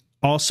corruption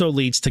also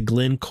leads to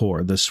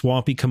Glencore, the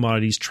swampy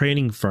commodities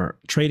trading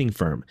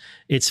firm.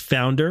 Its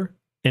founder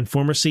and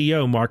former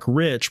CEO, Mark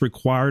Rich,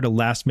 required a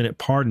last-minute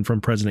pardon from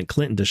President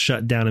Clinton to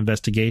shut down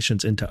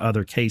investigations into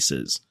other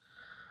cases.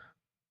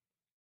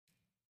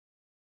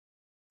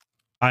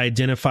 I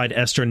identified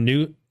Esther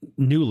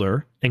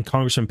Mueller and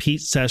Congressman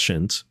Pete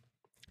Sessions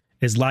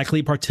as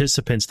likely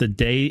participants the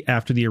day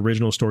after the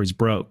original stories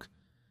broke.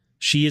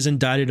 She is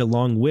indicted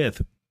along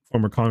with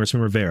former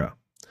Congressman Rivera.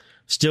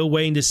 Still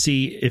waiting to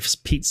see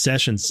if Pete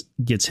Sessions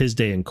gets his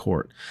day in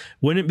court.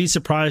 Wouldn't be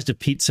surprised if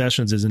Pete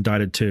Sessions is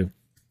indicted too.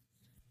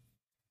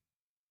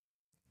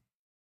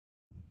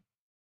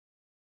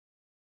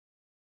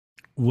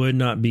 Would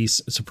not be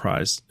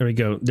surprised. There we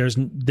go. There's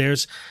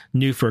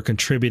Newfer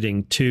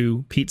contributing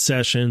to Pete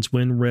Sessions,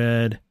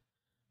 Winred,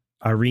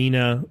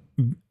 Irina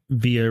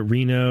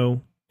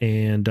Villarino,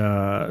 and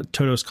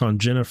Todos Con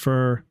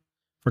Jennifer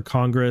for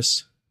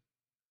Congress.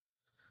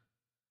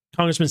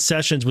 Congressman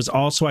Sessions was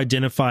also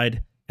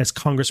identified as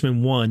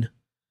Congressman 1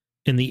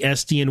 in the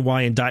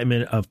SDNY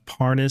indictment of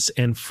Parnas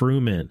and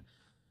Fruman.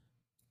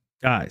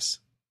 Guys,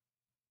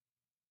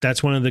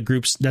 that's one of the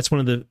groups. Those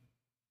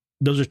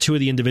are two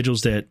of the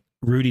individuals that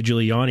Rudy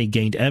Giuliani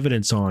gained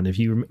evidence on. This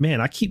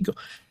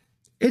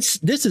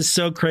is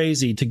so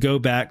crazy to go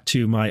back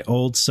to my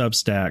old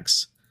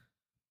Substacks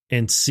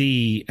and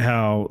see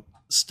how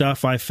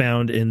stuff I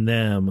found in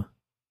them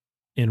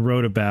and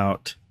wrote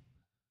about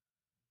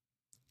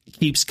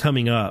keeps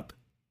coming up.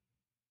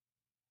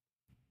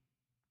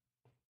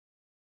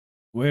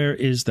 Where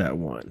is that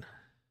one?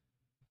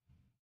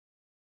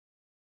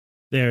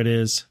 There it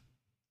is.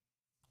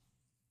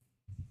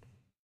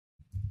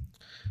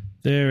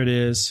 There it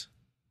is.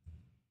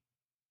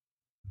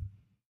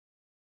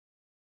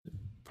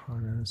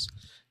 Parnas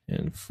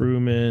and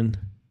Fruman.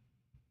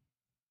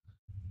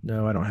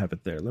 No, I don't have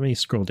it there. Let me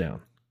scroll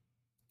down.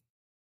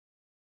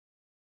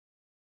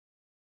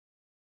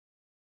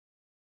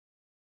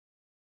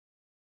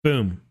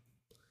 Boom.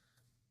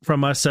 From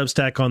my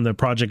Substack on the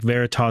Project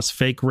Veritas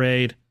fake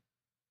raid,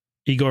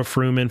 Igor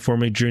Fruman,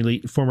 former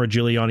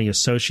Giuliani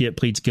associate,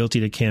 pleads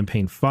guilty to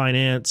campaign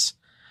finance.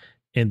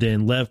 And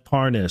then Lev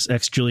Parnas,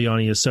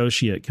 ex-Giuliani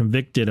associate,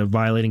 convicted of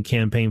violating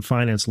campaign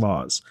finance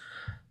laws,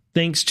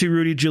 thanks to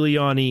Rudy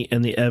Giuliani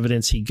and the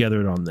evidence he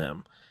gathered on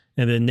them.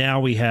 And then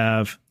now we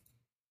have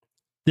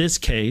this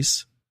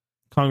case.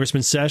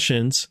 Congressman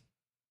Sessions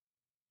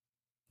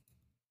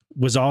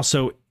was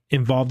also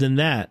involved in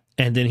that.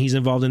 And then he's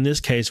involved in this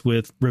case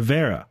with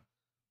Rivera.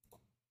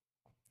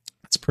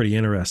 That's pretty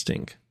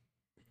interesting.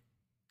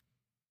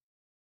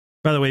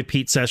 By the way,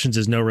 Pete Sessions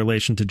is no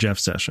relation to Jeff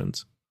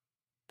Sessions.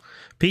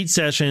 Pete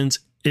Sessions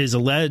is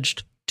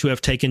alleged to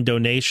have taken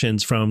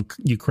donations from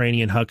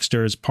Ukrainian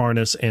hucksters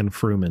Parnas and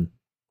Fruman.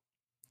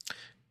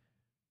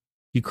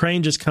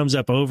 Ukraine just comes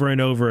up over and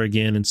over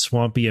again in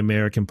swampy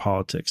American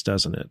politics,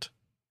 doesn't it?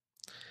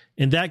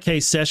 In that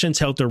case, Sessions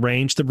helped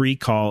arrange the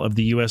recall of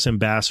the U.S.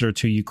 ambassador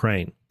to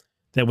Ukraine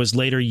that was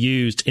later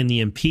used in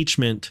the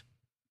impeachment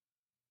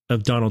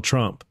of Donald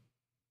Trump.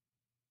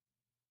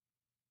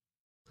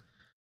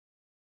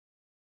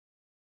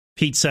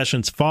 Pete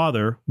Sessions'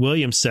 father,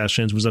 William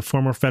Sessions, was a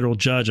former federal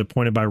judge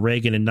appointed by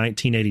Reagan in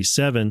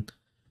 1987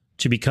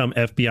 to become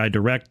FBI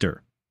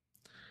director.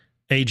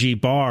 A.G.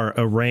 Barr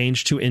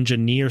arranged to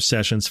engineer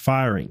Sessions'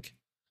 firing,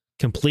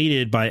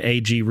 completed by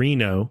A.G.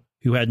 Reno,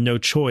 who had no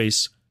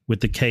choice with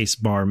the case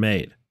Barr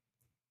made.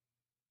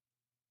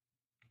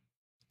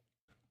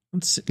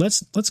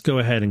 Let's go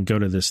ahead and go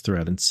to this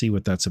thread and see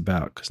what that's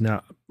about, because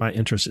now my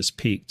interest is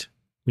piqued.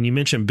 When you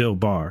mention Bill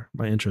Barr,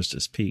 my interest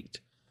is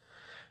piqued.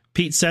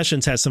 Pete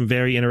Sessions has some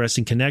very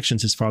interesting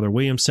connections. His father,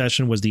 William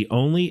Sessions, was the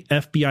only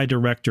FBI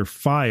director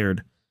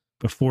fired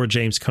before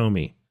James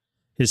Comey.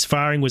 His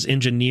firing was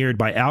engineered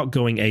by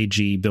outgoing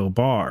AG Bill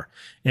Barr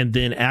and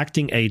then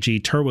acting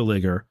AG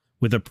Terwilliger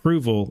with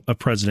approval of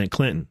President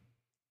Clinton.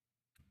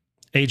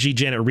 AG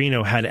Janet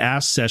Reno had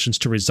asked Sessions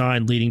to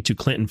resign, leading to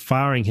Clinton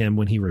firing him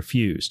when he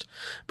refused.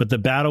 But the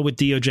battle with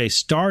DOJ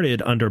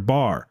started under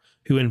Barr,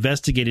 who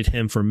investigated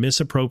him for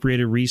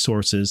misappropriated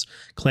resources,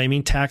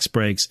 claiming tax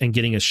breaks, and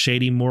getting a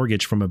shady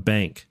mortgage from a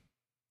bank.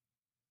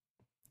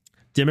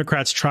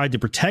 Democrats tried to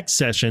protect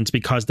Sessions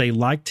because they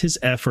liked his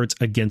efforts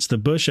against the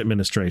Bush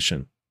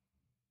administration.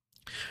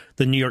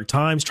 The New York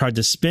Times tried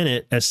to spin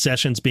it as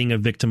Sessions being a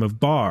victim of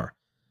Barr.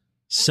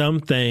 Some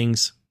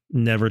things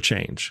never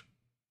change.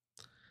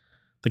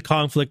 The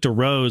conflict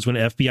arose when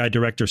FBI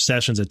Director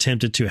Sessions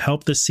attempted to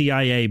help the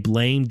CIA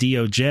blame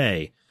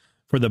DOJ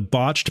for the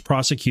botched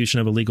prosecution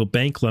of illegal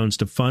bank loans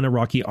to fund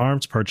Iraqi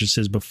arms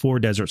purchases before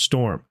Desert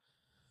Storm.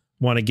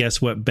 Want to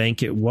guess what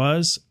bank it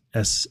was?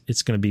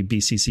 It's going to be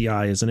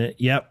BCCI, isn't it?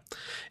 Yep.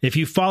 If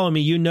you follow me,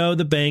 you know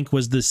the bank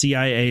was the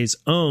CIA's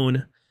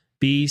own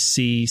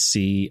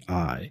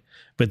BCCI,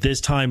 but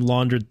this time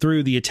laundered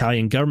through the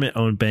Italian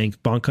government-owned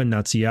bank Banca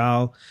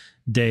Nazionale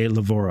del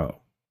Lavoro.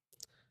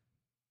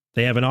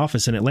 They have an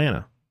office in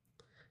Atlanta.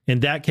 In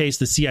that case,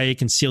 the CIA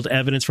concealed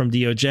evidence from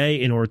DOJ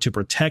in order to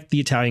protect the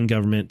Italian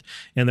government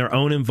and their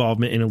own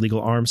involvement in illegal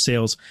arms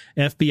sales.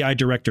 FBI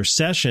Director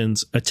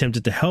Sessions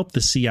attempted to help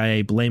the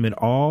CIA blame it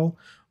all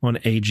on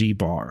AG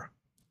Barr.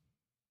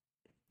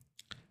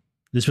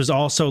 This was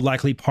also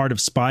likely part of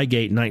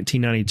Spygate in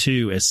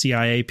 1992, as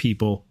CIA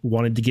people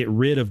wanted to get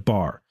rid of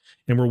Barr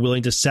and were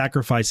willing to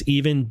sacrifice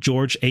even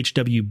George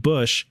H.W.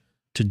 Bush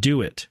to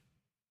do it.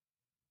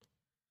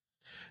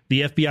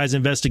 The FBI's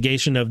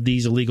investigation of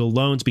these illegal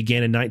loans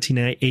began in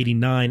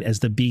 1989 as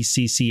the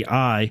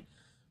BCCI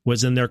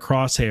was in their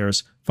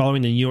crosshairs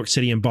following the New York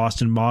City and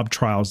Boston mob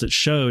trials that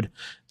showed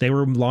they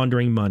were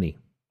laundering money.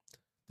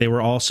 They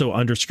were also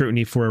under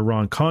scrutiny for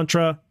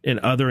Iran-Contra and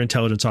other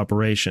intelligence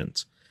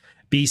operations.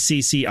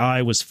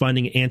 BCCI was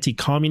funding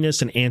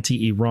anti-communist and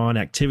anti-Iran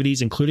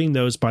activities, including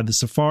those by the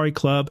Safari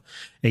Club,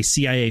 a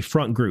CIA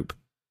front group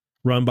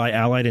run by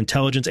allied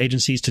intelligence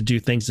agencies to do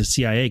things the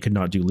CIA could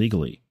not do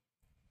legally.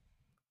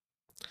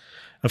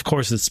 Of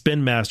course, the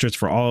spin masters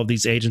for all of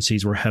these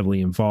agencies were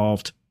heavily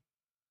involved.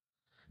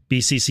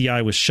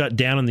 BCCI was shut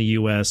down in the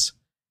U.S.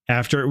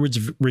 after it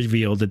was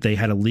revealed that they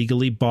had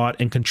illegally bought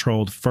and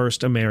controlled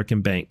First American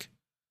Bank.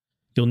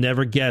 You'll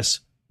never guess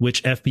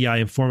which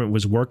FBI informant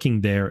was working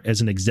there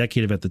as an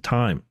executive at the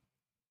time.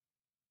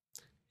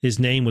 His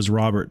name was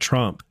Robert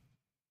Trump,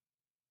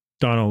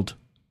 Donald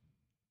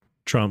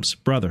Trump's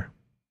brother.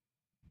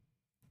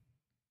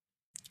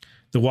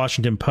 The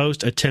Washington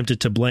Post attempted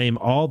to blame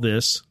all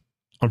this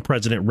on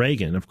President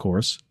Reagan, of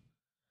course,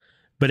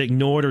 but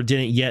ignored or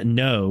didn't yet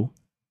know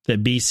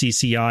that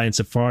BCCI and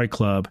Safari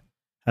Club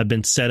had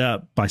been set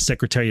up by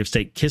Secretary of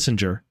State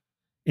Kissinger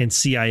and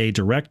CIA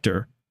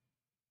Director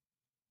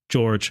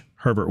George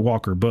Herbert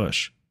Walker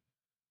Bush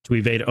to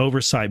evade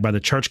oversight by the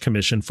Church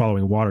Commission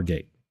following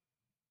Watergate.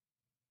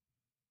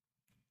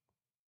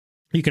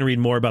 You can read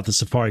more about the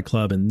Safari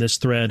Club in this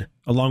thread,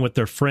 along with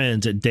their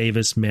friends at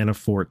Davis,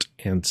 Manafort,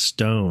 and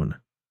Stone.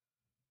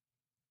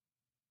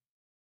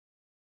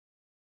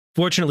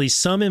 Fortunately,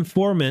 some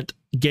informant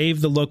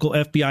gave the local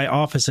FBI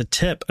office a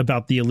tip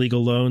about the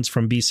illegal loans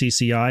from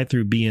BCCI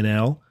through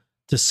BNL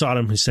to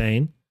Saddam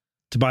Hussein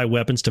to buy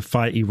weapons to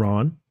fight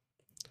Iran.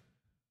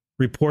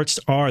 Reports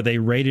are they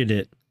raided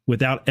it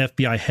without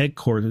FBI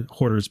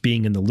headquarters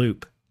being in the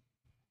loop.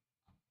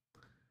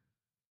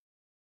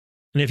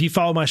 And if you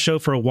follow my show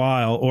for a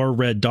while or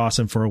read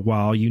Dawson for a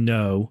while, you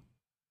know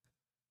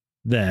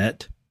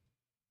that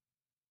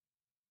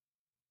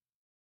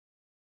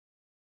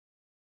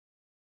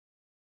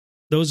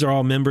those are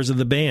all members of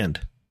the band.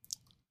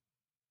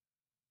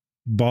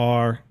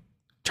 Barr,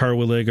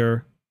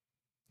 Terwilliger,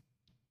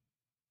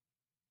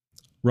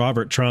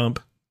 Robert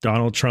Trump,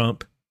 Donald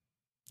Trump,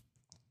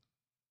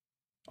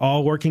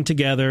 all working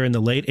together in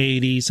the late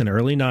 80s and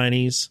early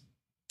 90s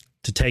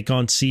to take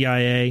on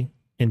CIA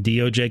and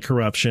DOJ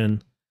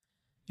corruption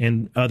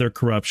and other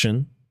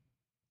corruption.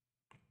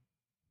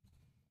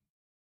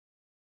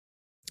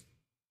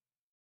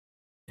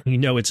 You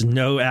know, it's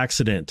no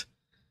accident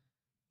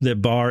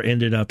that Barr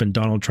ended up in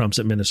Donald Trump's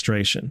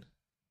administration.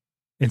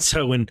 And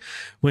so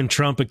when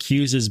Trump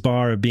accuses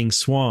Barr of being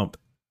Swamp,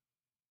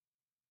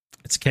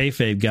 it's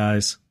kayfabe,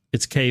 guys.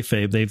 It's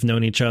kayfabe. They've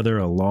known each other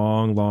a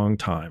long, long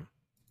time.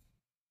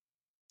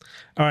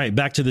 All right,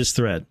 back to this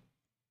thread.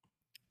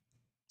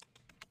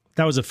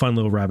 That was a fun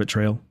little rabbit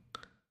trail.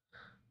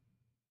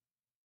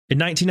 In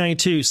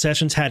 1992,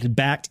 Sessions had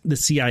backed the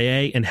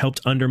CIA and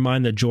helped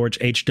undermine the George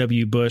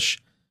H.W. Bush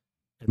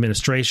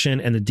administration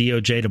and the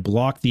DOJ to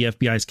block the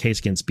FBI's case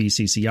against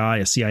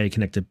BCCI, a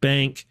CIA-connected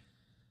bank.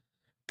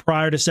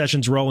 Prior to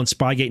Sessions' role in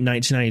Spygate in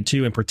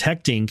 1992 in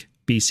protecting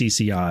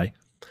BCCI,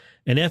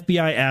 an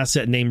FBI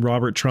asset named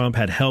Robert Trump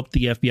had helped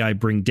the FBI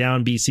bring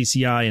down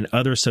BCCI and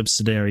other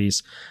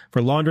subsidiaries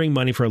for laundering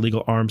money for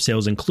illegal arms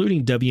sales,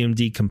 including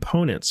WMD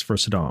components for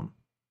Saddam.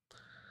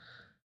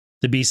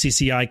 The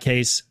BCCI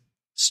case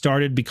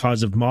started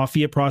because of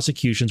mafia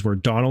prosecutions where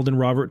Donald and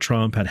Robert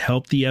Trump had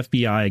helped the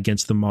FBI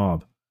against the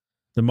mob.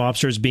 The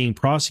mobsters being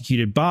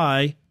prosecuted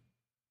by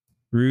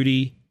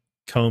Rudy,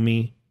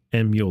 Comey,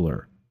 and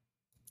Mueller,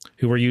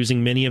 who were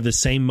using many of the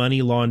same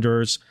money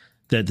launderers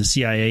that the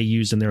CIA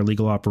used in their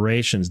legal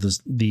operations.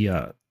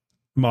 The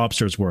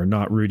mobsters were,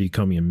 not Rudy,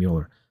 Comey, and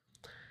Mueller.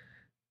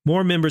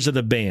 More members of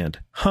the band.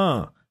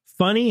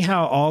 Funny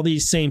how all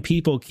these same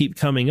people keep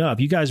coming up.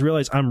 You guys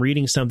realize I'm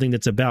reading something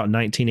that's about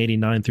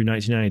 1989 through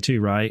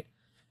 1992, right?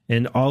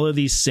 And all of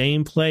these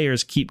same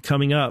players keep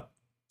coming up.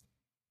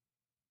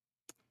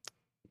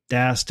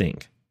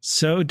 Dasting.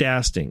 So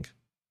dasting.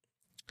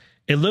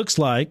 It looks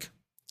like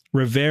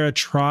Rivera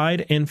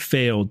tried and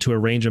failed to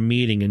arrange a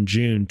meeting in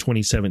June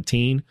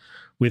 2017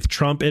 with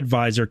Trump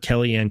advisor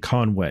Kellyanne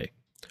Conway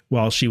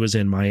while she was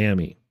in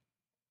Miami.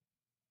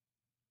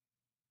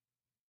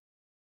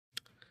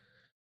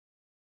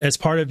 As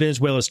part of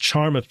Venezuela's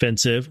charm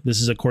offensive,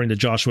 this is according to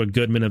Joshua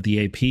Goodman of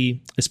the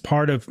AP, as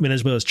part of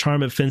Venezuela's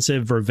charm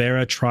offensive,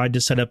 Rivera tried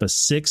to set up a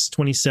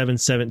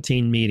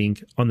 6/27/17 meeting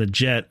on the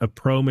jet of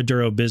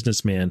pro-Maduro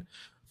businessman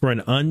for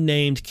an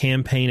unnamed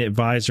campaign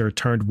advisor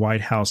turned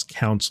White House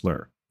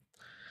counselor.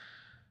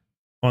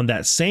 On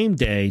that same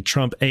day,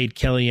 Trump aide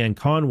Kellyanne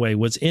Conway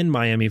was in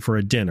Miami for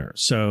a dinner,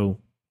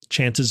 so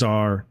chances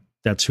are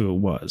that's who it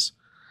was.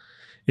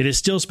 It is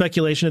still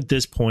speculation at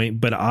this point,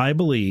 but I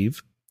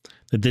believe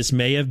that this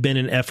may have been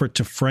an effort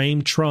to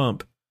frame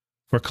Trump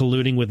for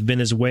colluding with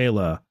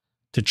Venezuela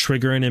to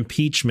trigger an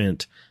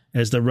impeachment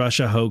as the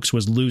Russia hoax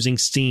was losing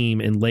steam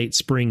in late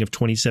spring of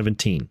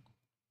 2017.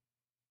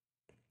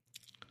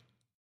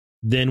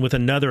 Then with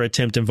another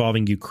attempt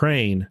involving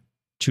Ukraine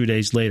 2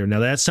 days later. Now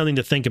that's something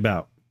to think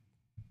about.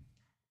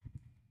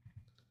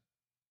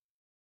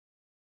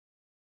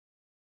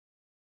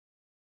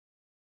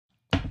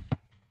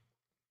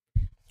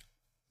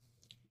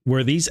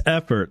 Were these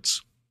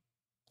efforts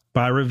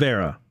by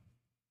Rivera,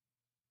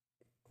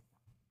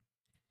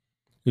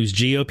 whose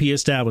GOP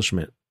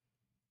establishment,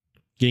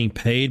 getting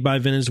paid by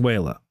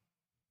Venezuela,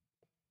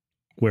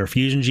 where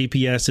Fusion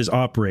GPS is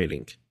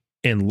operating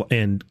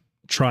and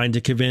trying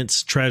to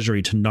convince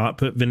Treasury to not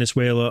put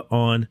Venezuela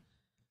on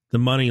the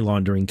money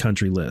laundering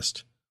country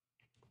list,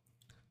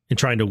 and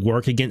trying to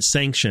work against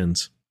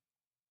sanctions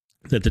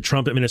that the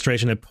Trump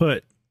administration had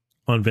put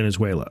on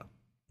Venezuela?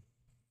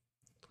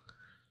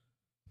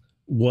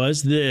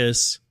 Was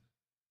this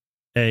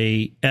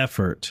a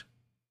effort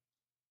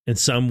in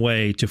some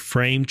way to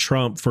frame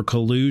Trump for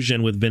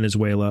collusion with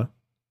Venezuela,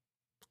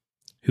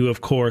 who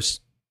of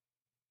course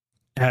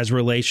has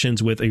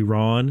relations with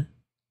Iran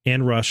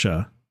and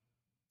Russia?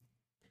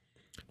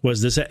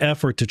 Was this an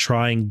effort to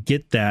try and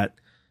get that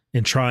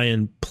and try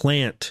and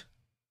plant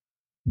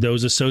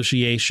those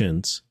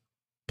associations,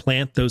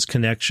 plant those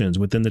connections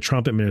within the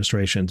Trump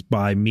administrations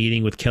by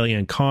meeting with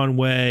Kellyanne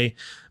Conway,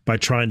 by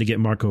trying to get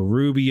Marco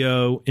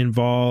Rubio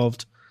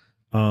involved?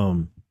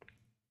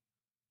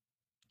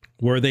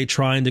 Were they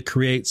trying to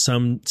create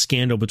some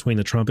scandal between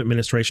the Trump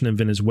administration and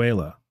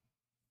Venezuela?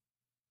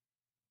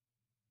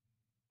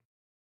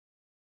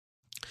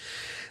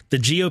 The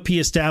GOP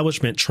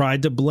establishment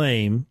tried to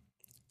blame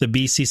the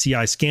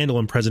BCCI scandal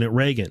on President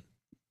Reagan,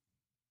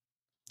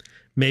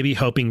 maybe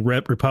hoping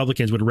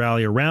Republicans would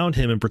rally around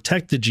him and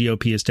protect the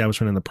GOP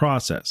establishment in the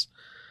process.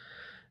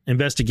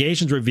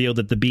 Investigations revealed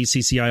that the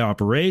BCCI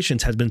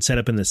operations had been set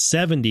up in the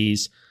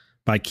 70s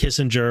by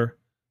Kissinger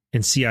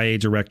and CIA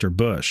Director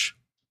Bush.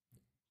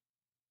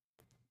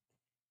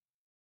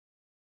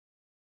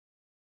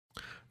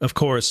 Of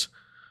course,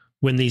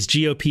 when these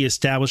GOP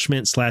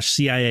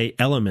establishment/CIA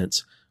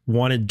elements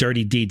wanted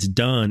dirty deeds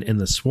done in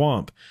the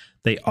swamp,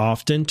 they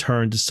often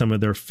turned to some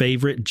of their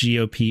favorite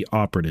GOP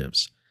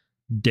operatives,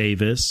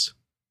 Davis,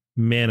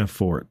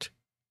 Manafort,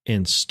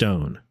 and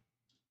Stone.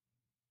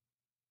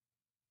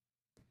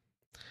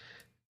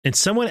 And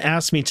someone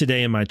asked me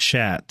today in my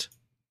chat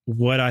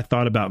what I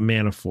thought about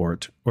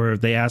Manafort, or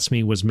if they asked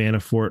me, was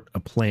Manafort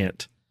a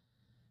plant?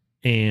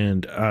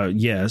 And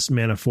yes,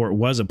 Manafort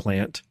was a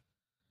plant.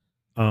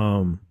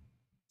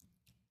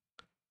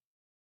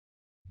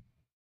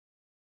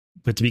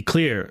 But to be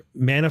clear,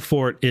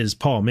 Manafort is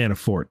Paul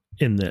Manafort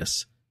in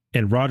this,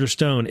 and Roger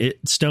Stone.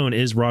 Stone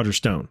is Roger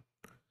Stone,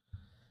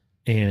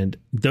 and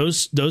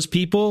those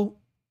people,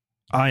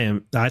 I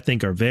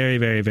think are very,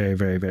 very, very,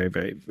 very, very,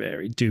 very,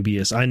 very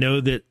dubious. I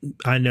know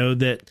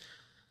that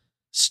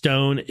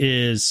Stone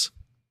is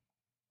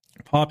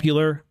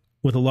popular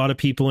with a lot of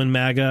people in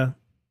MAGA,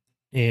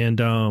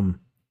 and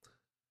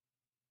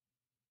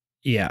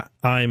yeah,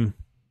 I'm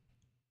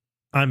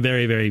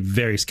very, very,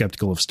 very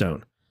skeptical of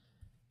Stone.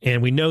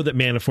 And we know that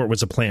Manafort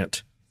was a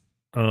plant.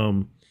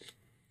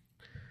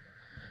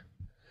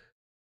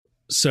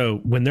 So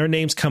when their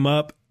names come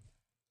up,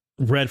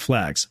 red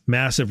flags,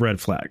 massive red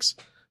flags.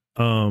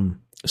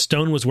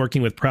 Stone was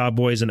working with Proud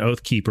Boys and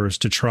Oath Keepers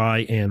to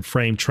try and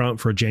frame Trump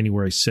for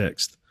January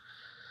 6th.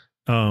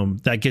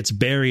 That gets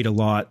buried a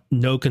lot.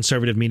 No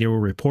conservative media will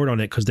report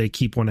on it because they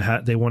want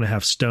to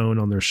have Stone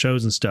on their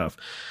shows and stuff.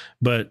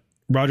 But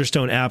Roger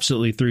Stone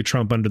absolutely threw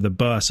Trump under the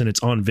bus, and it's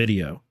on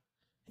video.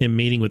 Him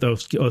meeting with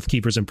Oath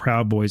Keepers and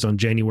Proud Boys on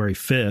January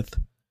 5th.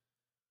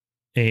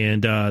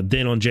 And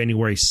then on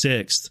January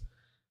 6th,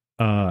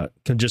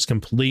 just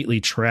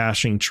completely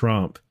trashing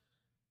Trump.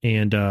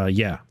 And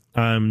yeah,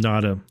 I'm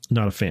not a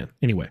fan.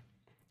 Anyway,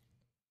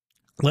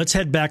 let's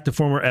head back to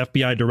former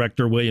FBI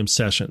Director William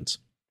Sessions.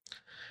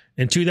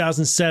 In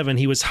 2007,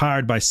 he was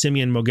hired by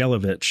Semyon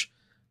Mogilevich,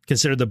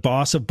 considered the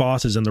boss of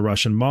bosses in the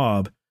Russian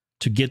mob,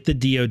 to get the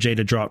DOJ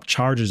to drop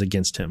charges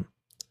against him.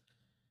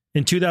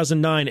 In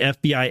 2009,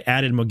 FBI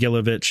added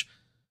Mogilevich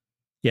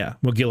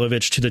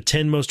to the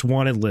 10 most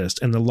wanted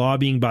list, and the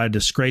lobbying by a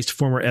disgraced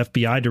former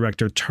FBI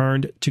director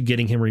turned to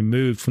getting him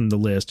removed from the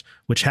list,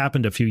 which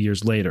happened a few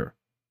years later.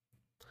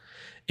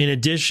 In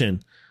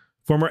addition,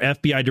 former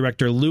FBI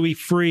director Louis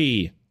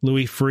Freeh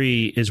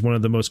is one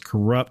of the most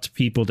corrupt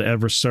people to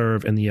ever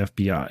serve in the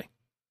FBI.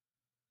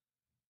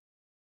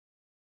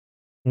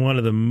 One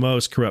of the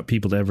most corrupt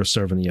people to ever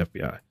serve in the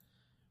FBI.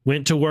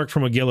 Went to work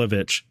for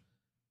Mogilevich,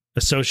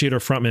 associate or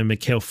frontman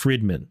Mikhail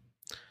Friedman.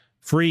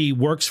 Freeh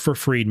works for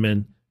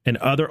Friedman and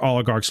other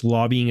oligarchs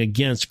lobbying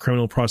against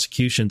criminal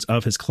prosecutions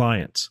of his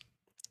clients.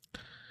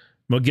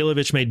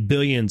 Mogilevich made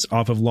billions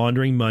off of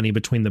laundering money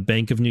between the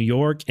Bank of New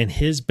York and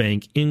his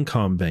bank,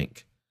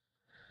 Incombank.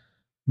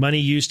 Money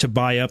used to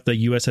buy up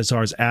the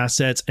USSR's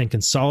assets and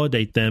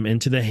consolidate them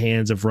into the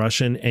hands of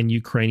Russian and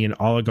Ukrainian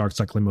oligarchs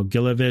like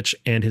Mogilevich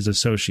and his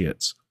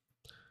associates,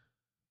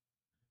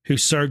 who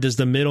served as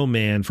the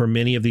middleman for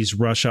many of these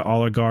Russia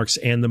oligarchs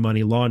and the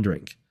money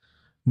laundering.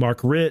 Mark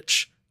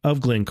Rich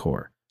of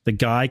Glencore, the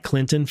guy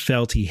Clinton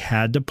felt he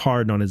had to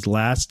pardon on his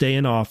last day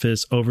in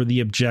office over the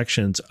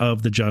objections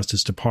of the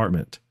Justice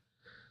Department.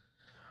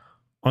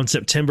 On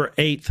September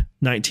 8,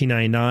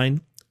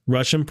 1999,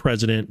 Russian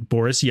President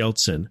Boris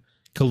Yeltsin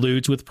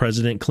colludes with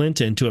President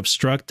Clinton to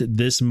obstruct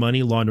this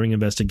money laundering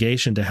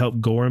investigation to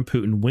help Gore and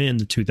Putin win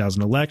the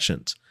 2000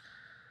 elections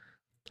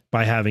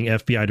by having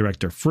FBI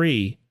Director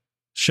Freeh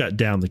shut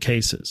down the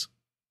cases.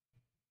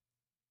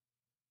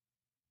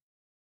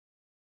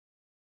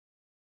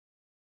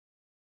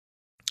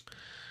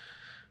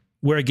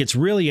 Where it gets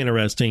really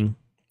interesting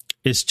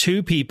is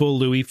two people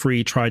Louis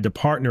Freeh tried to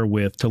partner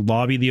with to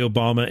lobby the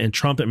Obama and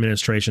Trump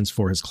administrations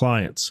for his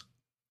clients.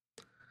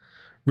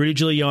 Rudy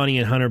Giuliani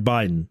and Hunter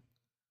Biden,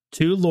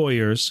 two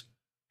lawyers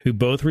who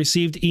both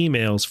received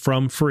emails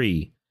from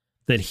Freeh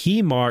that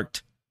he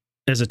marked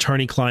as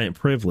attorney-client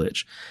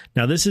privilege.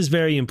 Now, this is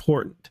very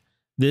important.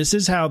 This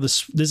is how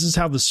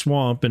the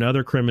swamp and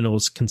other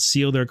criminals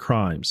conceal their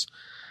crimes.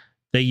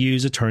 They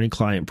use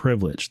attorney-client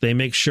privilege. They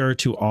make sure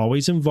to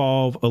always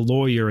involve a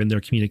lawyer in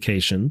their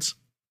communications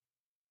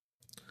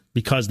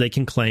because they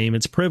can claim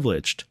it's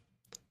privileged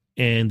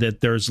and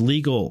that there's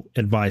legal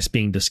advice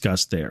being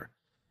discussed there.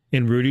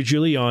 And Rudy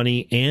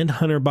Giuliani and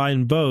Hunter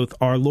Biden both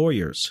are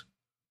lawyers.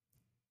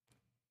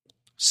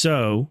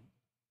 So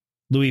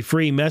Louis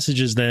Freeh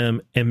messages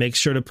them and makes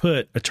sure to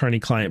put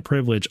attorney-client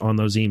privilege on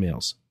those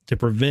emails to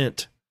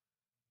prevent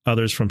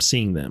others from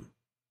seeing them.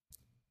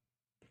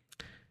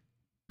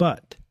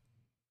 But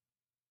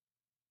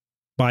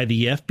by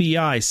the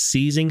FBI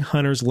seizing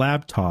Hunter's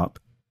laptop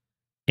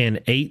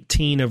and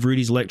 18 of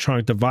Rudy's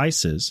electronic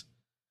devices,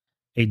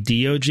 a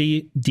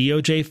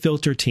DOJ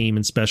filter team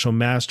and special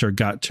master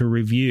got to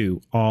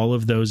review all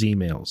of those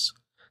emails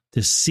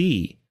to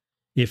see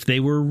if they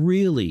were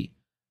really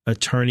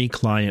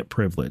attorney-client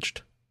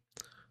privileged,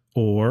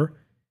 or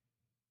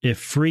if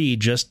Free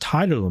just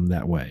titled them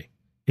that way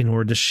in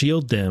order to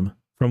shield them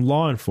from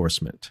law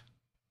enforcement.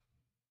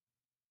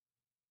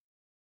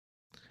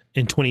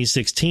 In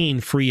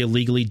 2016, Free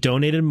illegally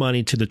donated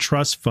money to the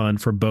trust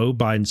fund for Beau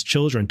Biden's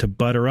children to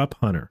butter up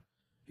Hunter,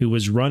 who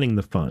was running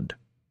the fund.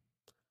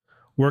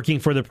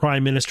 Working for the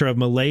Prime Minister of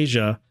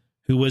Malaysia,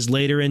 who was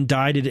later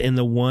indicted in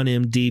the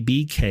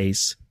 1MDB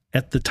case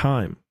at the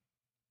time.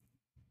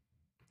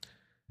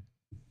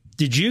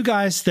 Did you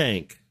guys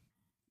think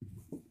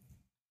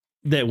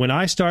that when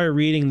I started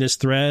reading this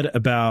thread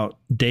about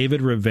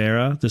David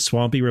Rivera, the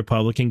Swampy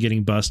Republican,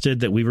 getting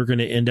busted, that we were going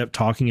to end up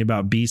talking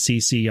about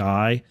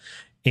BCCI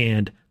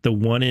and the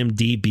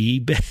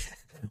 1MDB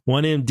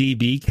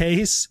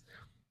case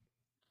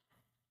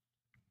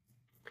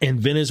and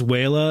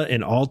Venezuela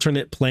and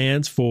alternate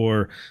plans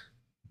for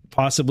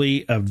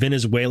possibly a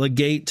Venezuela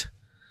gate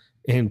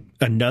and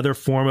another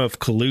form of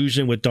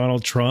collusion with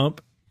Donald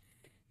Trump?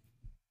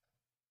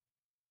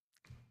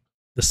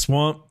 The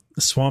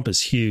swamp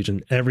is huge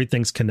and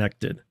everything's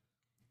connected.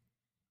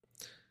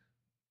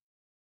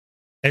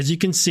 As you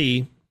can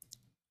see,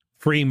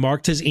 Free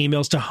marked his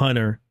emails to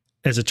Hunter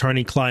as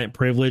attorney-client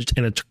privileged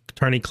and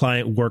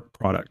attorney-client work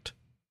product,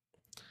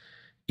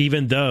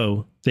 even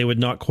though they would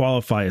not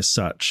qualify as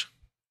such.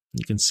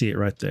 You can see it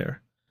right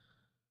there.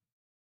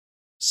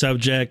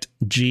 Subject,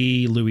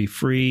 G. Louis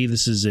Free.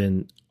 This is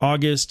in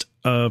August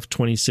of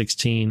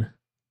 2016.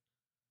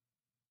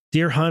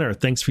 Dear Hunter,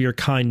 thanks for your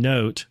kind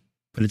note,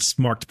 but it's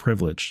marked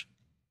privileged.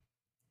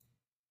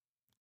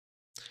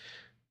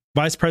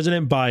 Vice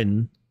President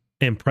Biden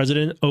and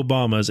President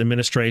Obama's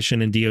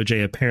administration and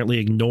DOJ apparently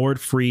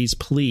ignored Free's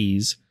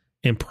pleas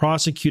and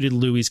prosecuted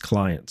Louis's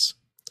clients,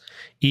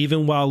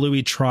 even while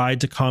Louis tried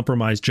to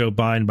compromise Joe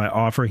Biden by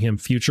offering him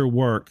future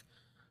work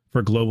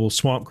for global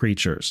swamp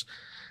creatures.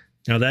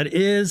 Now that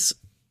is,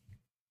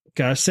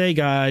 gotta say,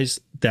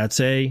 guys, that's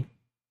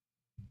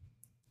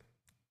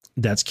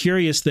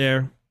curious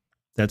there.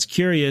 That's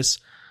curious.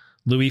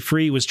 Louis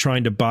Free was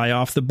trying to buy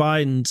off the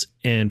Bidens,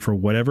 and for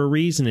whatever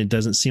reason, it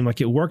doesn't seem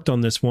like it worked on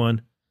this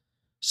one.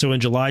 So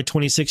in July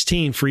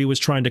 2016, Free was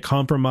trying to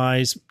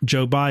compromise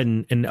Joe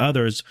Biden and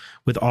others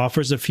with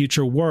offers of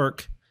future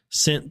work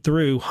sent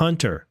through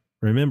Hunter,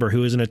 remember,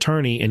 who is an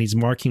attorney, and he's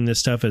marking this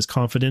stuff as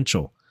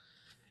confidential.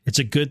 It's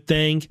a good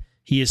thing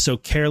he is so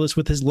careless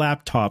with his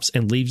laptops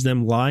and leaves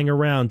them lying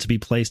around to be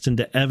placed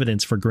into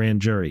evidence for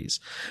grand juries.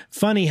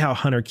 Funny how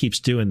Hunter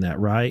keeps doing that,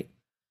 right?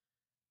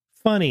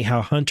 Funny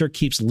how Hunter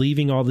keeps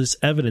leaving all this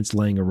evidence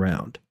laying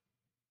around.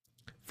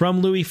 From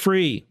Louis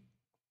Free,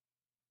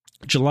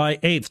 July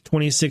 8th,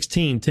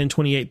 2016,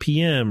 10:28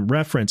 p.m.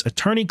 Reference,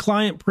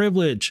 attorney-client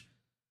privilege.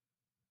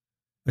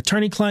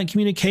 Attorney-client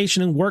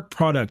communication and work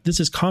product. This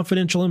is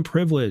confidential and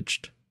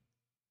privileged.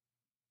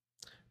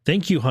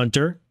 Thank you,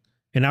 Hunter.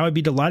 And I would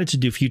be delighted to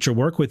do future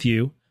work with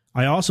you.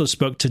 I also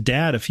spoke to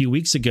Dad a few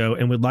weeks ago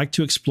and would like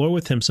to explore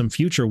with him some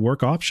future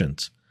work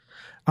options.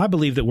 I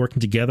believe that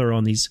working together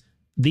on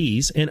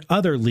these and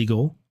other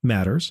legal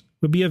matters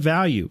would be of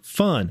value,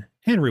 fun,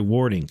 and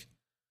rewarding.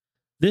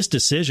 This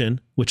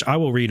decision, which I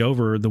will read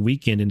over the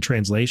weekend in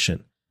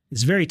translation,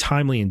 is very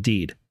timely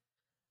indeed.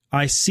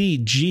 I see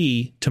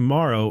G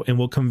tomorrow and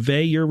will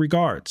convey your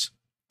regards.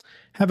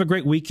 Have a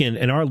great weekend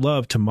and our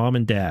love to Mom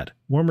and Dad.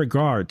 Warm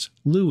regards,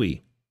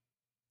 Louis.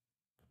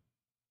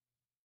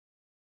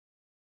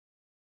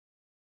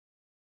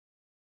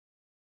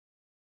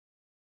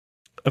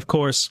 Of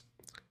course,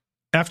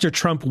 after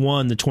Trump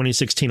won the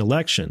 2016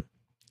 election,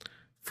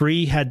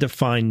 Free had to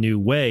find new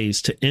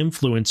ways to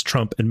influence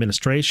Trump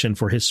administration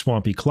for his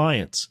swampy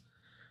clients.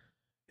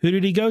 Who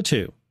did he go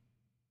to?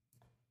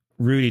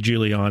 Rudy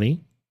Giuliani.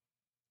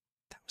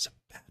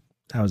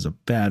 That was a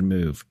bad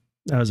move.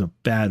 That was a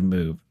bad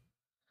move.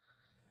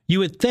 You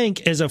would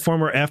think, as a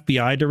former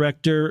FBI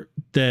director,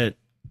 that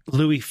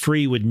Louis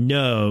Free would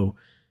know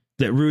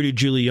that Rudy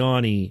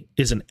Giuliani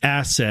is an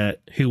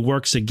asset who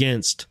works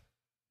against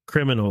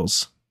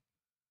criminals.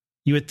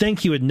 You would think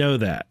he would know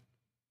that.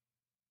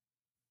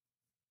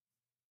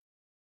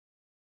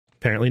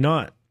 Apparently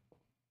not.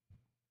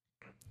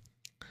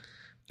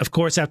 Of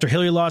course, after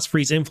Hillary lost,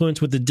 Free's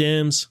influence with the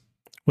Dems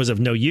was of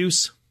no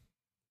use.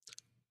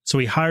 So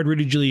he hired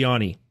Rudy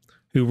Giuliani,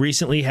 who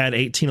recently had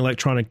 18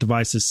 electronic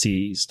devices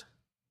seized.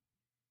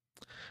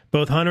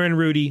 Both Hunter and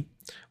Rudy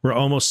were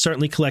almost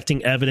certainly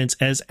collecting evidence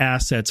as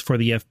assets for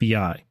the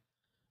FBI.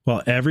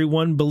 While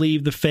everyone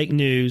believed the fake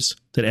news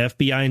that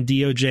FBI and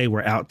DOJ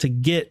were out to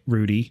get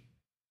Rudy,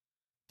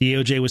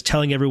 DOJ was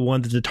telling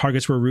everyone that the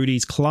targets were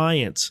Rudy's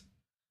clients,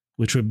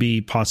 which would be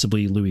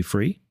possibly Louis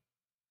Free.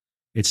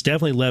 It's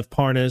definitely Lev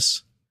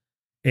Parnas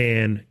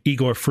and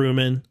Igor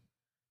Fruman,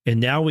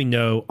 and now we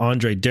know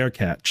Andre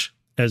Derkach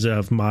as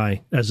of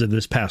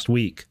this past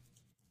week.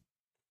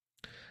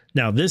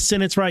 Now, this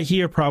sentence right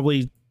here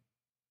probably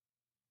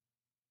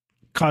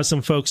caused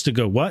some folks to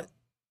go, what?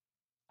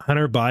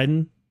 Hunter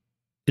Biden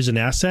is an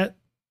asset?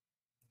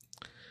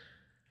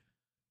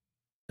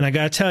 And I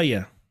got to tell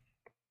you,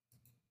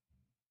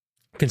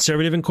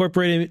 Conservative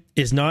Incorporated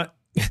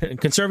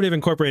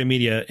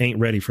media ain't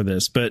ready for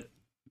this, but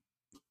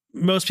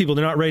most people,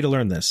 they're not ready to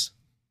learn this.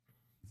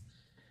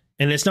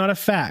 And it's not a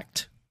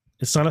fact.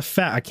 It's not a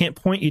fact. I can't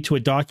point you to a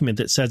document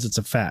that says it's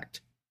a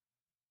fact.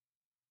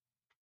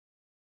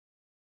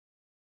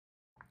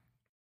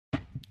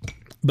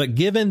 But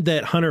given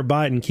that Hunter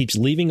Biden keeps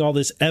leaving all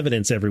this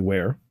evidence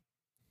everywhere,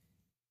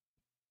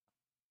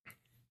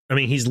 I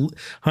mean,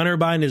 Hunter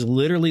Biden is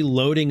literally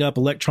loading up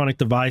electronic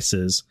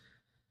devices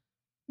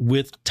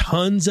with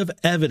tons of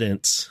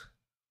evidence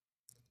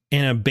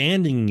and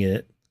abandoning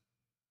it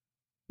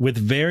in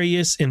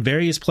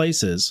various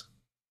places.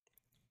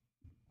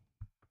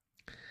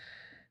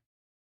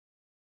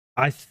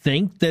 I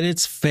think that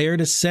it's fair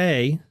to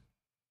say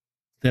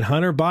that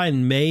Hunter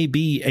Biden may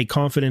be a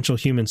confidential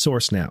human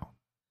source now.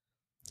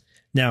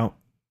 Now,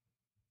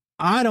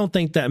 I don't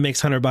think that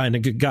makes Hunter Biden a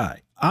good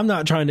guy. I'm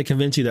not trying to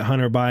convince you that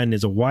Hunter Biden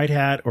is a white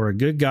hat or a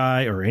good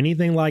guy or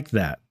anything like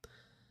that.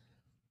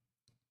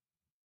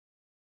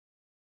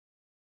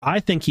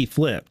 I think he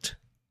flipped.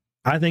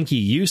 I think he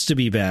used to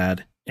be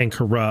bad and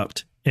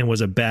corrupt and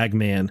was a bag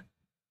man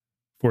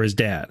for his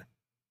dad.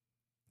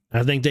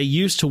 I think they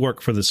used to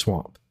work for the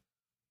swamp.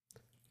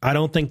 I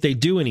don't think they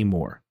do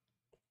anymore.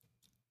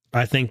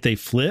 I think they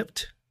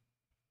flipped,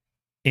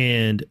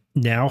 and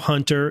now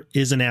Hunter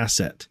is an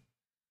asset.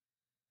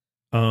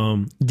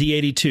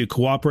 D82,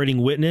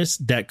 cooperating witness,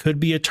 that could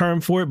be a term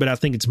for it, but I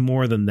think it's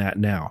more than that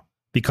now,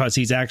 because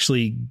he's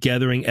actually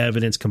gathering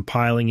evidence,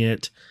 compiling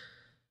it,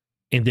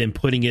 and then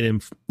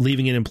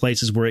leaving it in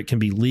places where it can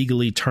be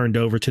legally turned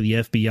over to the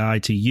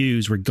FBI to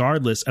use,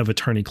 regardless of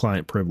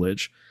attorney-client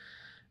privilege.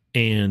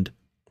 And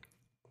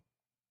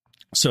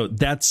so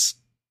that's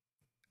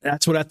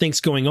what I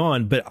think's going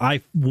on. But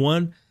I'm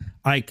going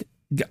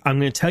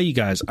to tell you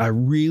guys, I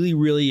really,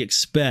 really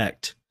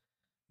expect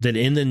that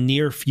in the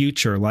near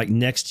future, like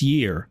next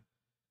year,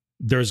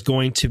 there's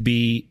going to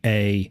be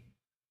a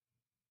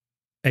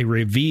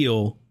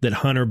reveal that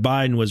Hunter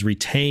Biden was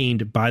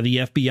retained by the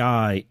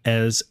FBI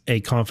as a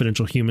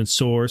confidential human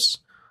source.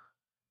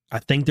 I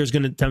think that's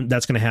going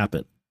to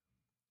happen.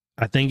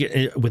 I think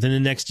within the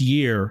next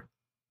year,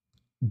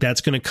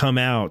 that's going to come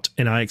out,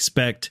 and I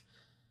expect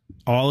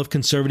all of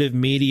conservative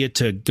media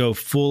to go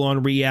full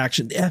on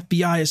reaction. The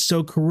FBI is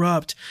so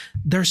corrupt.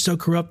 They're so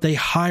corrupt. They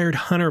hired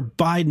Hunter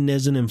Biden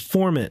as an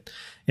informant,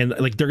 and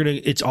like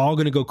it's all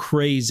going to go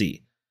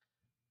crazy.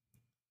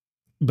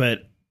 But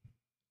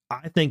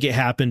I think it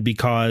happened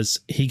because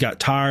he got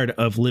tired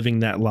of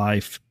living that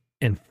life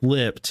and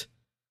flipped.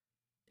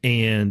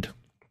 And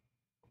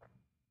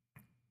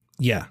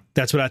yeah,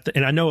 that's what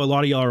and I know a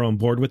lot of y'all are on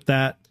board with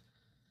that.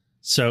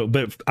 So,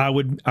 but I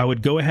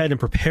would go ahead and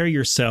prepare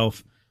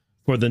yourself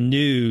for the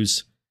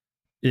news.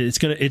 It's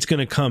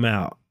gonna come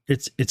out.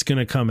 It's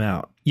gonna come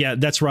out. Yeah,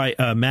 that's right.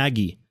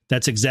 Maggie,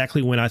 that's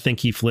exactly when I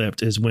think he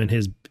flipped, is when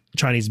his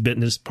Chinese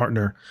business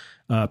partner,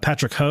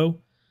 Patrick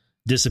Ho,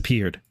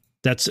 disappeared.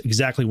 That's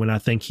exactly when I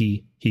think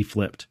he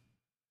flipped.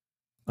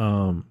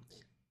 So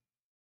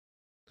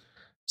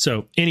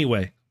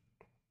anyway,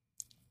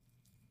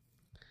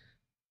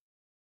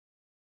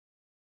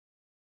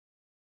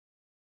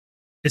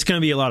 it's going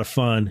to be a lot of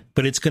fun,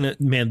 but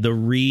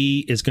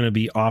the is going to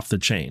be off the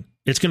chain.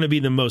 It's going to be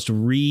the most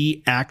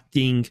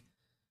reacting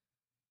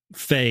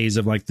phase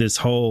of like this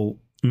whole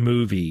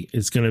movie.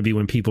 It's going to be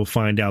when people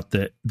find out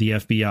that the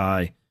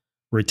FBI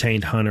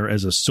retained Hunter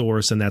as a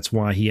source, and that's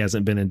why he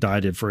hasn't been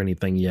indicted for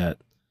anything yet.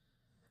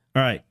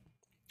 All right.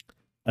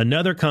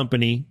 Another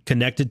company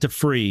connected to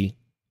Free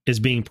is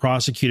being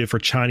prosecuted for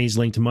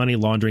Chinese-linked money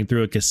laundering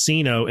through a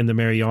casino in the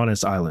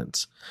Marianas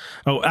Islands.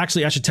 Oh,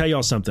 actually, I should tell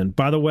y'all something.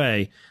 By the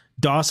way,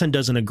 Dawson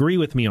doesn't agree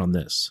with me on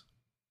this.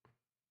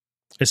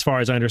 As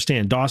far as I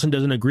understand, Dawson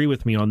doesn't agree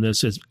with me on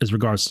this as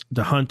regards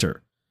to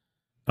Hunter.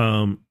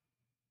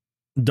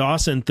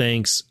 Dawson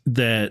thinks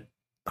that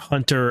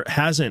Hunter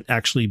hasn't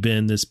actually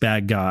been this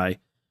bad guy,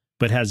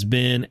 but has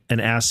been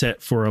an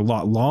asset for a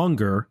lot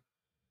longer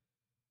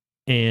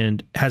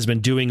and has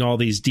been doing all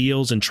these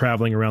deals and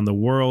traveling around the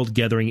world,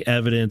 gathering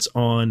evidence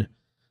on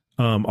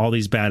all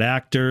these bad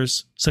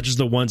actors, such as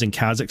the ones in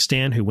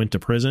Kazakhstan who went to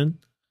prison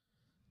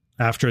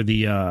after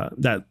the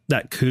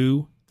that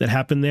coup that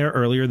happened there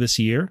earlier this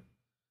year,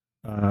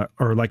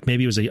 or like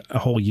maybe it was a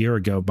whole year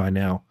ago by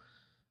now.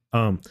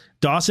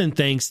 Dawson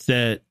thinks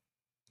that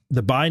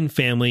the Biden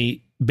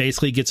family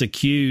basically gets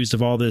accused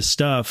of all this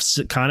stuff,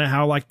 kind of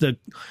how like the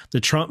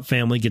Trump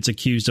family gets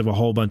accused of a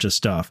whole bunch of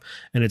stuff,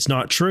 and it's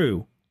not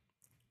true.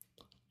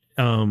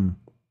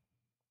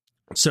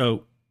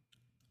 So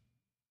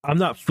I'm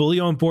not fully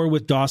on board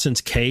with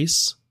Dawson's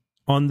case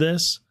on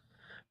this,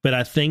 but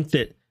I think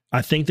that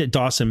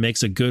Dawson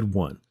makes a good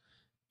one,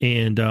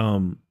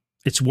 and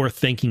it's worth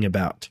thinking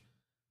about.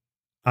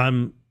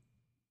 I'm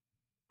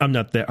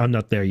not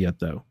there yet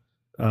though.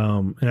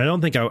 And I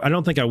don't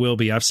think I will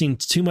be. I've seen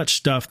too much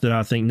stuff that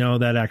I think, no,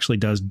 that actually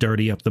does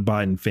dirty up the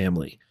Biden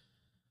family.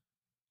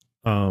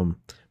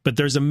 But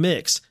there's a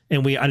mix,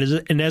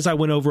 and as I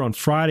went over on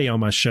Friday on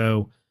my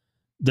show,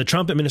 the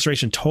Trump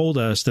administration told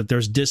us that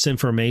there's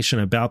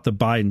disinformation about the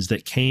Bidens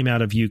that came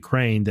out of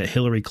Ukraine that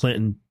Hillary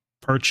Clinton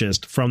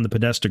purchased from the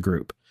Podesta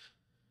group.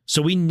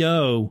 So we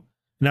know,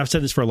 and I've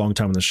said this for a long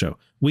time on the show,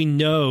 we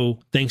know,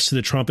 thanks to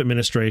the Trump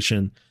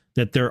administration,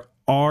 that there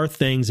are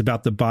things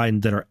about the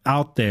Biden that are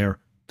out there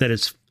that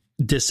is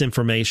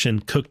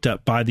disinformation cooked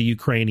up by the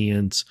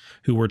Ukrainians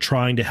who were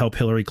trying to help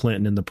Hillary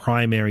Clinton in the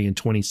primary in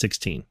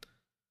 2016.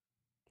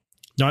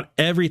 Not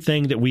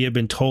everything that we have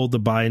been told the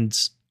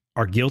Bidens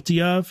are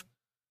guilty of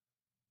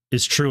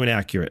is true and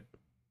accurate.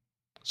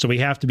 So we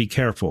have to be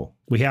careful.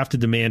 We have to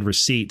demand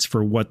receipts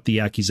for what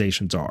the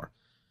accusations are.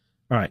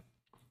 All right.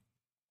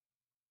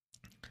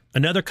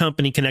 Another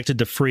company connected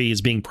to Free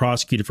is being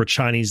prosecuted for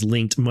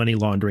Chinese-linked money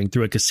laundering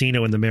through a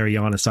casino in the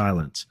Marianas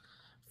Islands.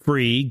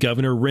 Free,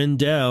 Governor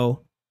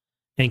Rendell,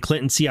 and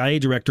Clinton CIA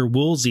Director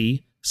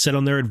Woolsey sat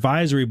on their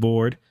advisory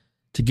board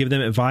to give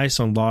them advice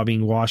on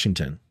lobbying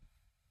Washington.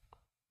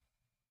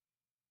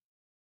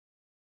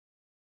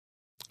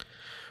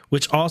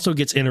 Which also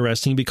gets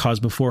interesting because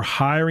before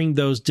hiring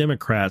those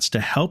Democrats to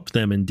help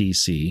them in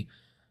D.C.,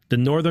 the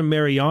Northern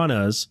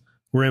Marianas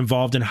were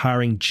involved in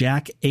hiring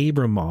Jack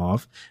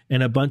Abramoff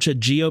and a bunch of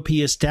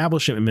GOP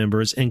establishment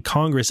members in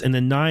Congress in the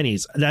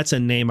 90s. That's a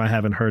name I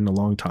haven't heard in a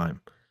long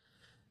time.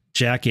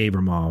 Jack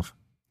Abramoff.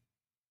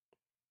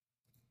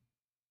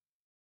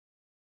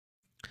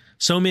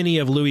 So many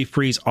of Louis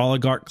Freeh's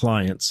oligarch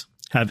clients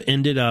have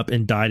ended up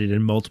indicted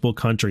in multiple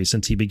countries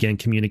since he began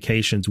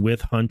communications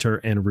with Hunter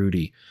and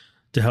Rudy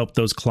to help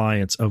those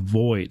clients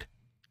avoid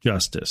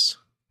justice.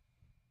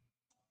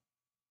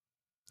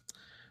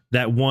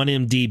 That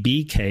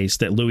 1MDB case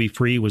that Louis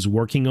Freeh was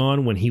working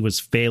on when he was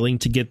failing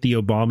to get the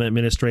Obama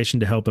administration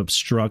to help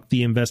obstruct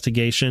the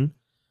investigation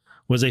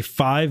was a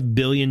 $5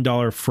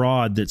 billion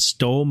fraud that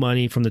stole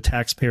money from the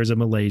taxpayers of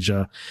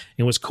Malaysia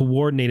and was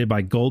coordinated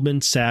by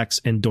Goldman Sachs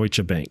and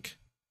Deutsche Bank.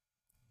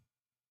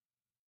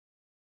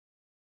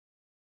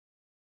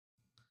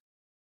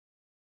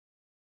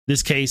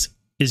 This case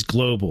is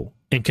global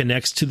and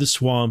connects to the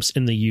swamps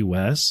in the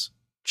U.S.,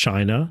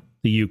 China,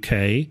 the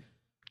UK,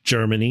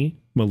 Germany,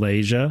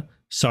 Malaysia,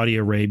 Saudi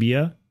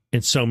Arabia,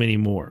 and so many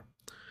more.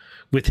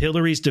 With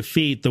Hillary's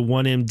defeat, the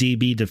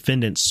 1MDB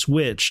defendants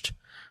switched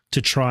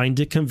to trying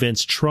to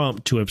convince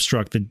Trump to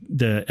obstruct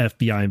the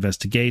FBI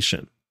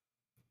investigation.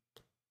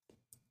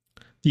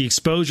 The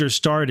exposure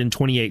started in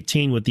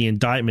 2018 with the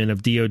indictment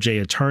of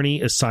DOJ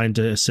attorney assigned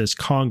to assist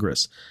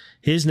Congress.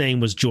 His name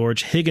was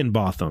George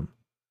Higginbotham.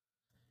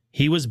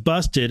 He was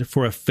busted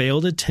for a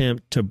failed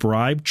attempt to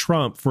bribe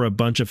Trump for a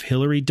bunch of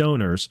Hillary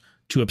donors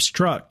to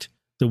obstruct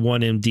the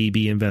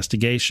 1MDB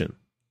investigation.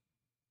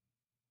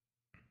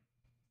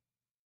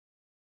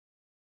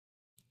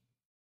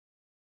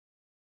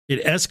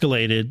 It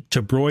escalated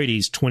to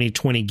Broidy's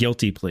 2020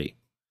 guilty plea.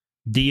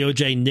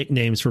 DOJ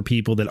nicknames for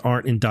people that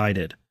aren't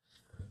indicted.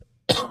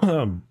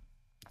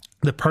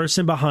 The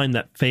person behind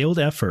that failed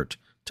effort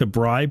to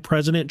bribe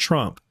President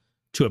Trump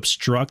to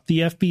obstruct the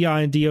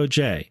FBI and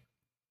DOJ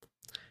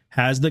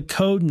has the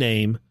code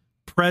name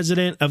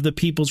President of the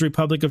People's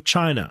Republic of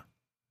China.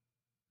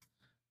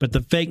 But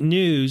the fake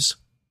news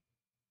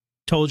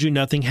told you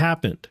nothing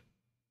happened.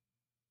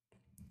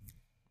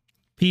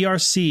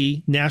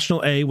 PRC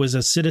National A was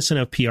a citizen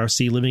of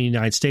PRC living in the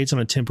United States on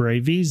a temporary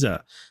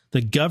visa.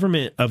 The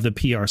government of the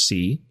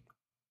PRC,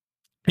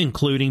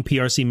 including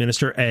PRC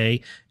Minister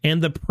A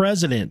and the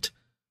president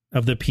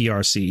of the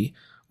PRC,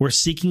 were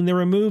seeking the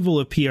removal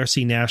of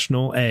PRC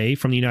National A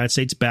from the United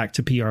States back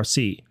to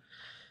PRC.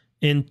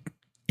 In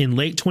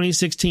late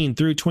 2016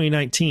 through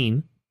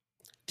 2019,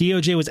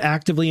 DOJ was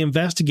actively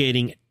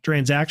investigating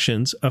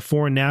transactions of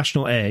foreign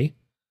national A,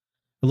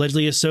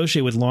 allegedly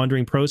associated with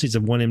laundering proceeds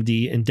of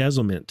 1MDB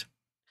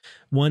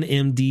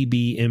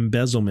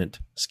embezzlement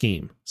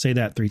scheme. Say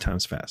that 3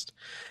 times fast.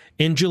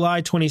 In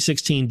July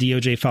 2016,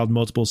 DOJ filed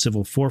multiple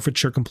civil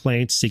forfeiture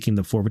complaints seeking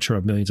the forfeiture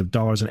of millions of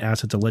dollars in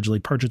assets allegedly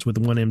purchased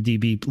with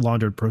 1MDB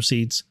laundered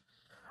proceeds.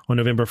 On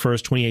November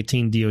 1st,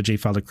 2018, DOJ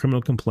filed a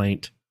criminal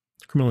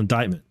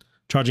indictment,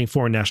 charging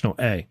foreign national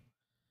A.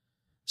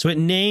 So it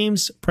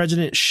names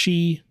President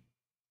Xi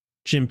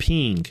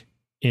Jinping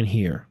in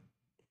here.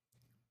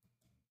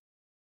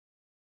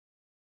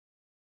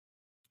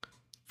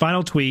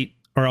 Final tweet,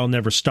 or I'll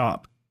never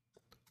stop.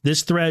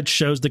 This thread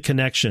shows the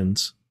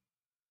connections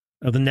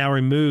of the now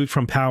removed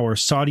from power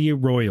Saudi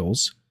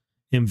royals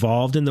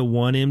involved in the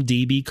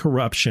 1MDB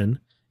corruption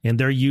and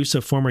their use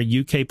of former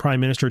UK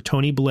Prime Minister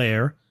Tony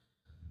Blair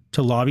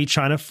to lobby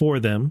China for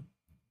them.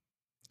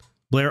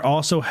 Blair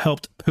also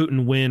helped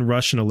Putin win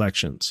Russian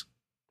elections.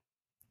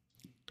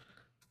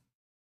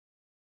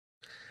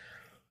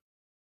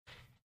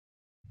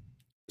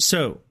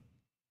 So,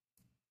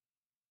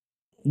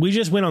 we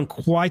just went on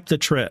quite the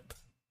trip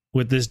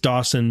with this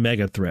Dawson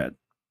mega thread.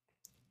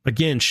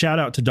 Again, shout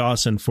out to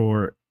Dawson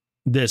for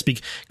this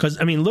because,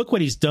 I mean, look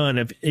what he's done.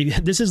 If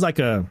this is like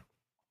a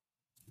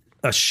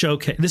a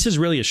showcase. This is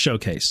really a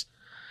showcase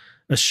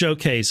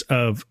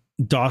of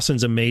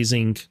Dawson's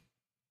amazing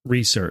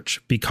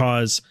research,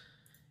 because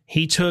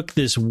he took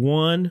this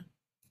one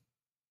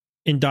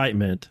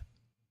indictment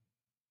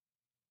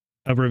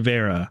of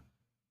Rivera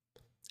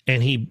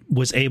and he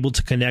was able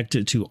to connect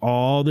it to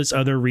all this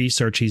other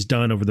research he's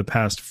done over the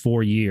past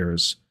 4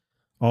 years,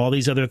 all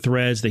these other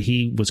threads that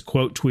he was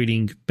quote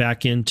tweeting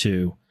back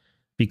into,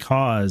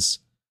 because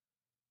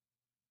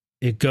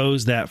it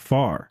goes that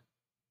far.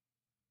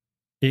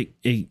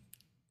 The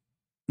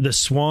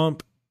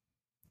swamp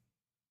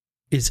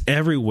is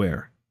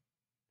everywhere.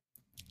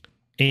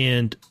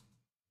 And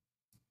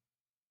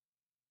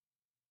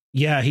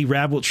yeah, he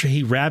rabbit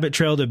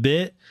trailed a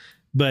bit,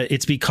 but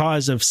it's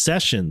because of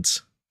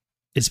Sessions.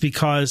 It's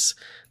because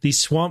these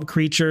swamp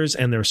creatures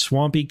and their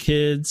swampy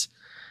kids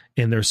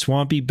and their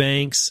swampy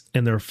banks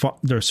and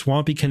their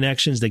swampy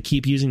connections, they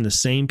keep using the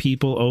same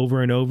people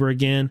over and over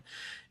again.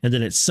 And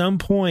then at some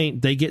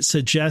point they get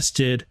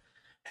suggested,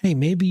 hey,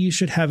 maybe you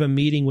should have a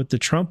meeting with the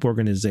Trump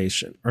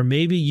organization, or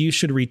maybe you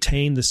should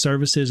retain the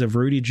services of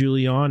Rudy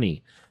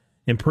Giuliani.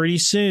 And pretty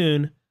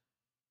soon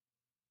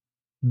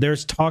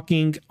there's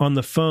talking on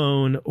the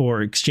phone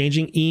or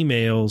exchanging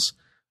emails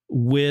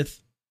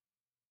with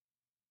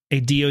a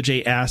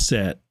DOJ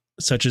asset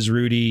such as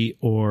Rudy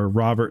or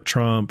Robert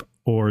Trump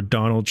or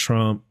Donald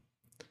Trump,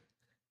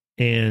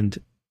 and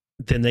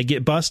then they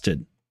get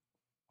busted.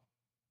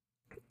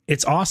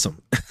 It's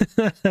awesome.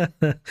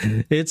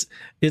 It's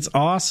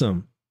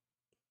awesome.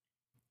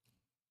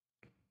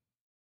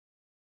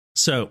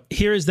 So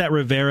here is that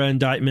Rivera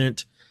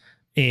indictment,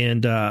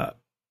 and I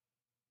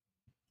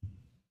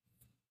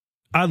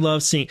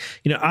love seeing,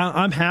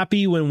 I'm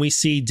happy when we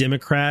see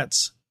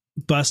Democrats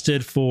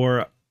busted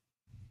for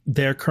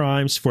their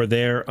crimes, for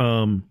their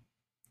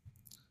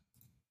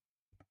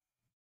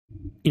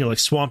like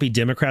swampy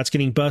Democrats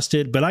getting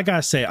busted. But I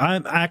gotta say, I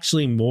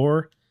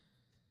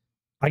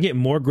get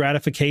more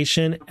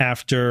gratification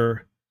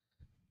after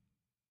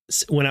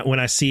when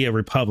I see a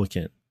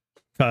Republican,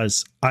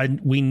 because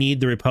we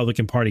need the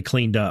Republican Party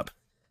cleaned up.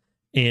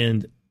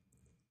 And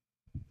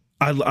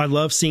I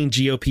love seeing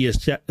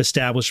GOP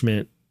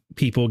establishment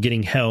people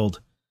getting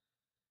held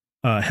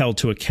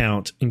to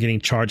account and getting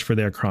charged for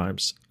their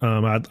crimes.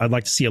 I'd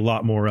like to see a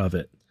lot more of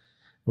it.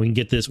 We can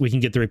get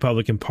the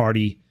Republican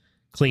Party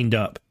cleaned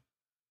up.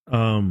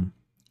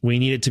 We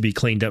need it to be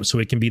cleaned up so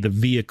it can be the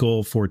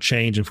vehicle for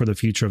change and for the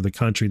future of the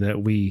country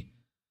that we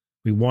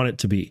want it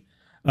to be.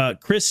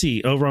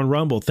 Chrissy over on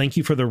Rumble, thank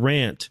you for the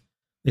rant.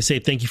 They say,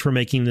 thank you for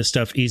making this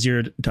stuff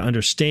easier to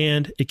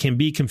understand. It can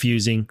be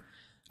confusing.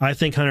 I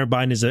think Hunter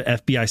Biden is a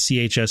FBI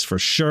CHS for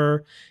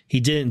sure. He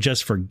didn't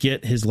just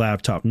forget his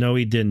laptop. No,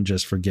 he didn't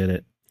just forget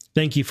it.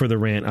 Thank you for the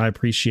rant. I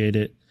appreciate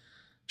it.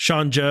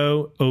 Sean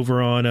Joe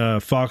over on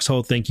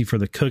Foxhole, thank you for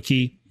the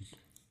cookie.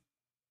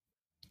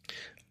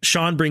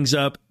 Sean brings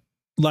up,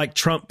 like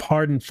Trump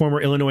pardoned former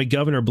Illinois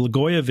Governor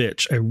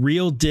Blagojevich, a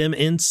real dim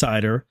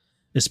insider,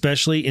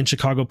 especially in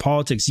Chicago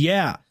politics.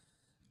 Yeah.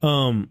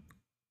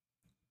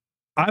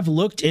 I've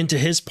looked into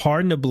his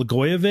pardon of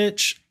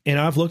Blagojevich, and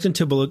I've looked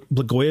into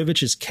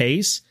Blagojevich's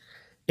case,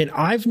 and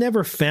I've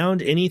never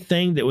found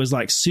anything that was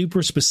like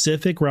super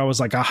specific where I was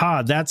like,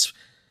 aha, that's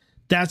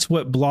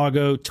what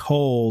Blago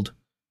told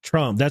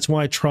Trump. That's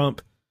why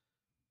Trump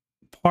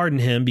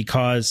pardoned him,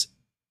 because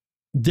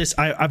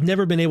I've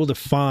never been able to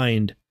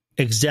find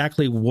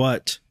exactly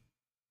what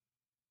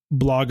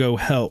Blago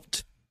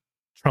helped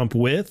Trump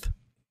with,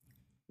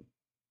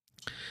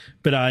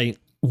 but I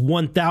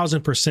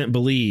 1000%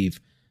 believe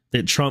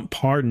that Trump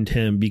pardoned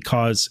him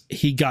because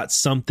he got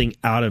something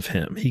out of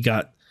him.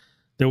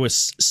 There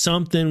was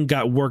something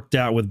got worked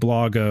out with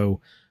Blago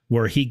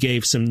where he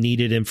gave some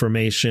needed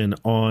information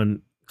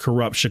on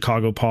corrupt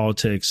Chicago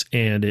politics,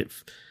 and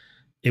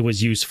it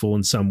was useful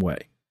in some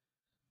way.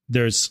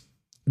 There's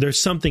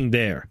something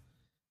there.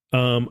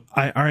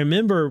 I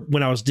remember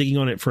when I was digging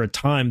on it for a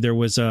time, there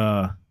was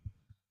a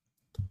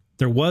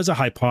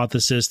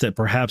hypothesis that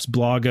perhaps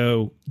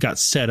Blago got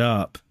set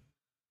up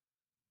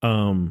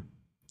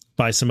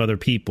by some other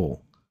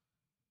people.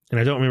 And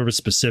I don't remember the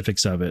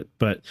specifics of it,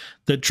 but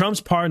the Trump's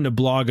pardon of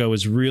Blago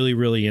is really,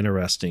 really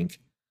interesting.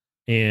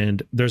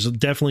 And there's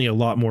definitely a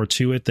lot more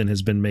to it than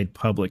has been made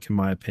public, in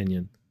my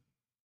opinion.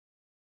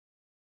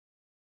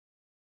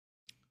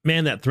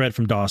 Man, that thread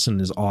from Dawson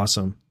is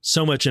awesome.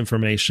 So much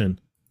information.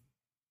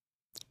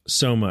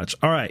 So much.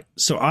 All right.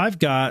 So I've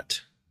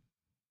got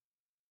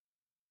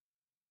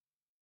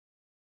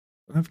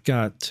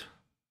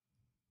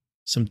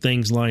some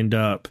things lined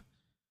up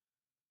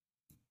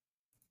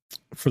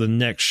for the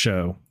next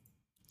show.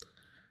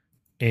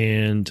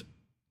 And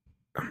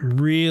I'm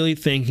really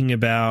thinking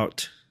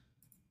about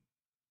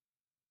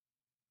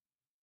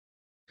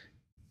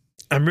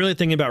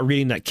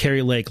reading that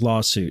Kerry Lake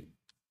lawsuit.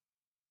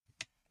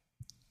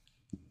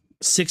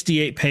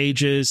 68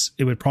 pages.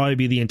 It would probably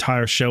be the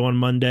entire show on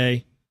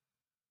Monday.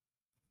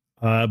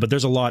 But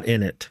there's a lot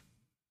in it.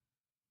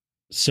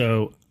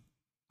 So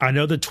I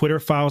know the Twitter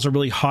files are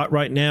really hot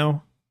right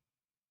now.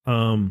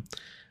 And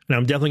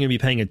I'm definitely going to be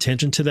paying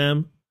attention to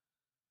them.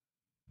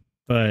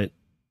 but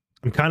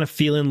I'm kind of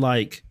feeling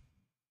like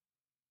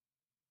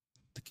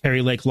the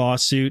Kari Lake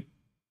lawsuit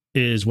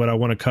is what I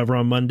want to cover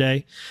on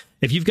Monday.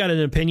 If you've got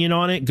an opinion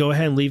on it, go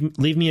ahead and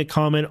leave me a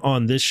comment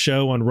on this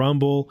show on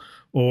Rumble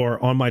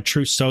or on my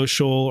Truth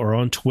Social or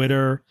on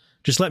Twitter.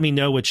 Just let me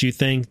know what you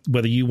think,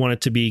 whether you want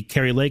it to be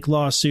Kari Lake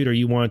lawsuit or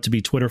you want it to be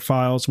Twitter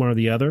files, one or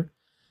the other.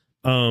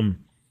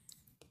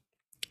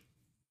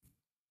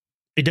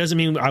 It doesn't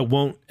mean I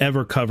won't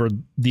ever cover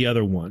the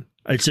other one.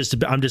 It's just,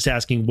 I'm just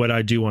asking what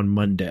I do on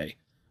Monday,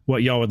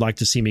 what y'all would like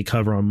to see me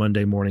cover on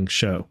Monday morning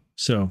show.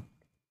 So,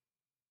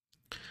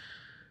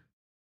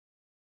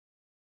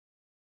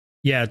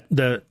 yeah,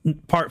 the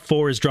part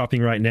 4 is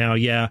dropping right now.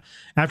 Yeah.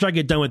 After I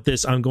get done with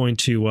this, I'm going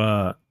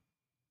to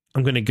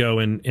go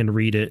and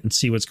read it and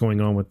see what's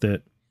going on with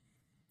it.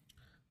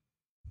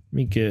 Let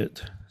me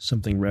get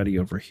something ready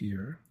over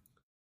here.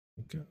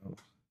 Go.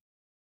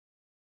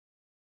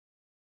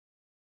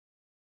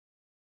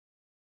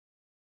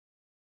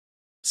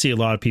 See a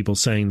lot of people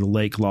saying the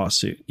Lake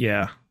lawsuit.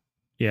 Yeah.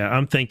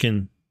 I'm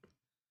thinking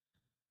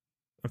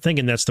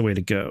that's the way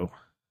to go.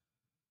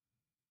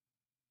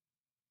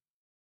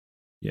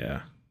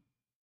 Yeah.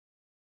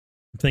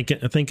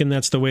 I'm thinking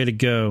that's the way to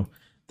go.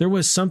 There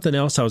was something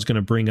else I was going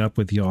to bring up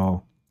with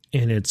y'all,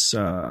 and it's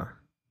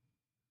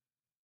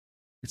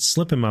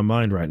slipping my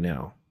mind right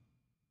now.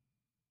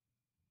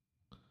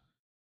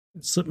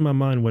 It's slipping my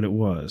mind what it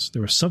was.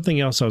 There was something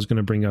else I was going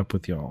to bring up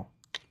with y'all.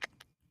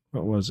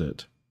 What was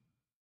it?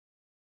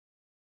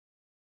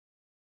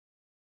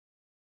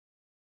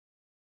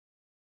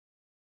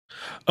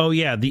 Oh,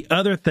 yeah. The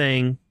other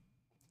thing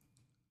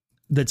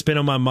that's been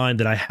on my mind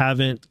that I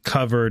haven't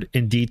covered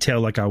in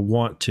detail like I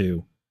want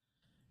to,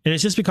 and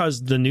it's just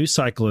because the news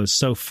cycle is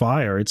so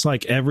fire. It's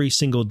like every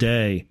single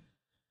day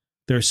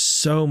there's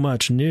so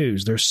much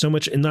news. There's so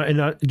much, and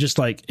not just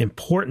like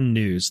important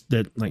news,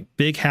 that like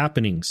big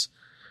happenings.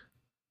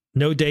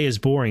 No day is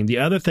boring. The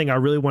other thing I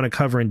really want to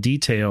cover in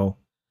detail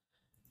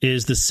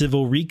is the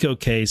civil RICO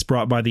case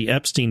brought by the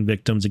Epstein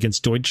victims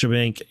against Deutsche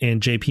Bank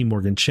and JP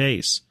Morgan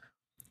Chase.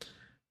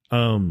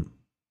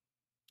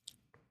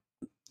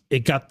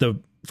 It got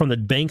from the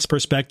bank's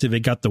perspective,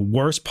 it got the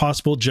worst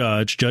possible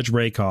judge, Judge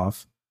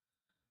Rakoff.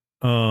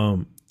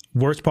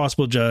 Worst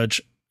possible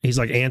judge. He's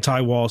like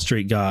anti-Wall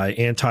Street guy,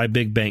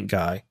 anti-big bank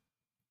guy.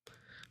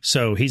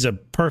 So he's a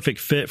perfect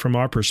fit from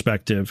our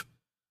perspective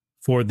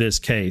for this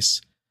case.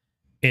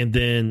 And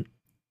then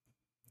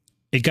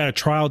it got a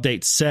trial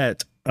date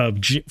set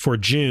for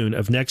June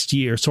of next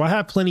year. So I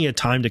have plenty of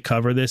time to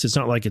cover this. It's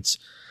not like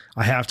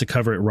I have to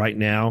cover it right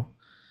now.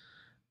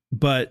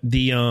 But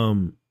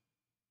I've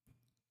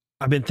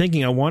been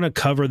thinking I want to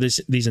cover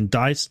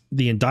the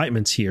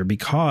indictments here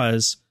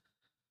because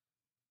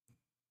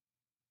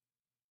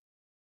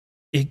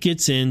it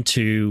gets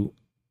into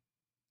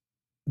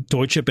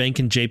Deutsche Bank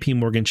and JP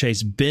Morgan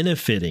Chase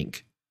benefiting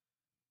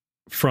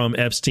from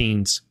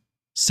Epstein's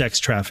sex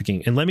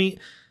trafficking. And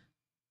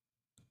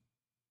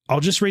I'll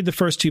just read the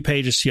first 2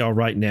 pages to y'all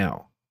right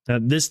now. Now,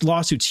 this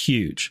lawsuit's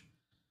huge.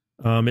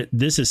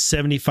 This is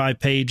 75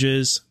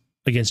 pages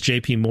against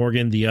JP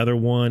Morgan. The other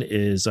one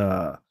is,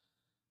 I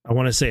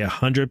want to say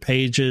 100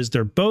 pages.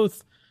 They're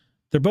both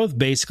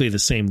basically the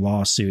same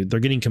lawsuit. They're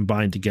getting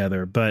combined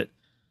together, but,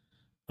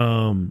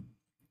 I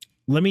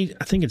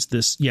think it's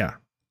this. Yeah.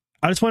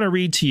 I just want to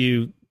read to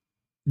you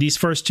these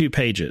first 2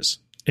 pages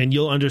and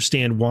you'll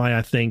understand why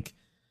I think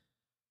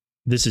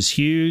this is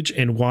huge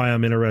and why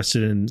I'm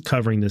interested in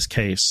covering this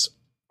case.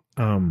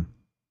 Plaintiff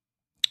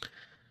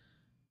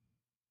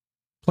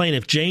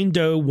Jane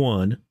Doe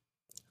 1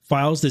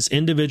 files this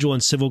individual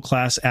and civil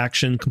class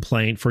action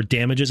complaint for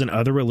damages and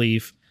other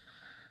relief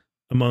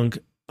among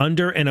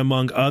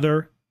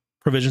other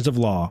provisions of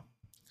law,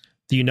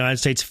 the United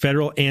States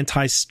Federal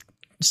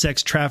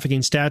Anti-Sex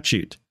Trafficking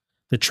Statute,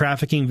 the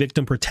Trafficking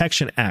Victim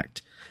Protection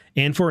Act,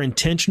 and for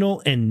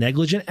intentional and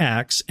negligent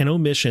acts and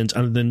omissions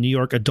under the New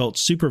York Adult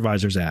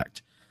Supervisors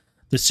Act.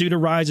 The suit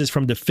arises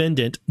from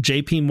defendant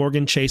JP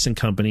Morgan Chase and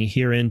Company,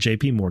 herein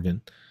JP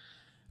Morgan,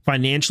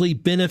 financially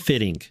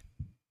benefiting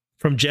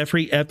from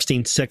Jeffrey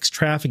Epstein's sex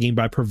trafficking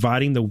by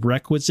providing the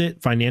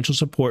requisite financial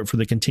support for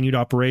the continued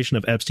operation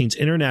of Epstein's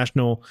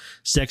international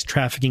sex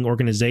trafficking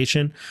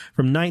organization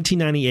from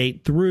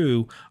 1998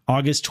 through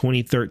August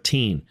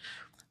 2013.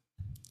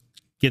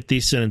 Get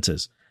these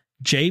sentences.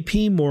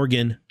 JP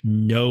Morgan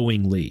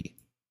knowingly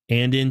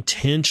and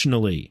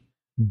intentionally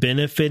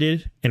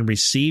benefited and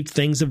received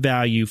things of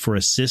value for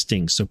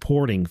assisting,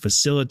 supporting,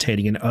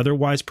 facilitating, and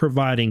otherwise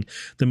providing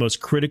the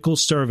most critical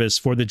service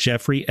for the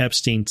Jeffrey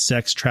Epstein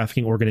sex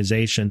trafficking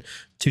organization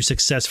to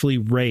successfully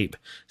rape,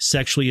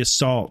 sexually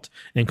assault,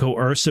 and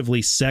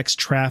coercively sex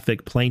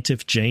traffic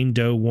plaintiff Jane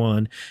Doe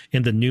 1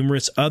 and the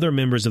numerous other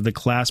members of the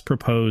class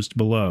proposed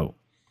below.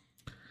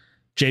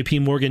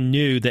 JP Morgan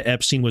knew that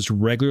Epstein was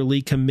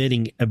regularly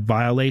committing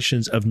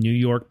violations of New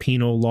York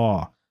penal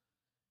law,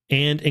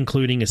 and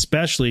including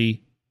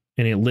especially,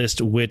 and it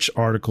lists which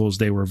articles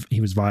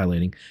he was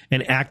violating,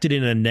 and acted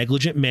in a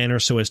negligent manner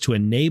so as to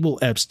enable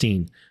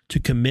Epstein to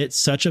commit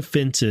such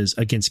offenses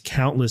against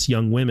countless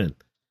young women.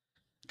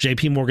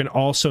 JP Morgan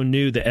also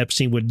knew that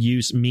Epstein would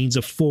use means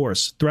of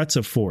force, threats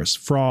of force,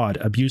 fraud,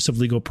 abuse of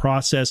legal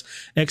process,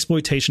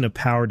 exploitation of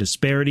power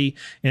disparity,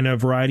 and a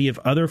variety of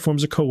other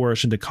forms of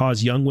coercion to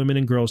cause young women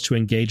and girls to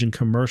engage in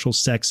commercial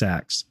sex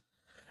acts.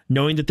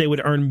 Knowing that they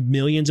would earn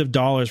millions of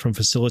dollars from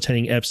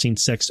facilitating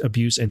Epstein's sex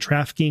abuse and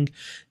trafficking,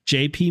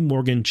 JP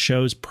Morgan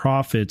chose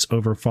profits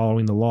over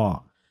following the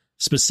law.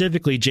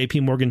 Specifically,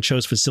 JP Morgan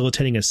chose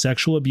facilitating a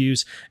sexual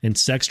abuse and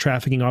sex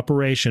trafficking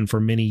operation for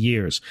many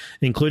years,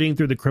 including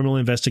through the criminal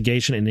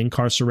investigation and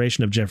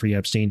incarceration of Jeffrey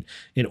Epstein,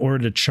 in order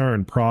to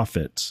churn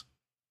profits.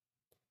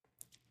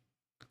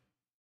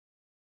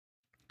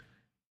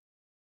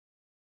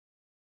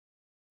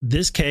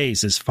 This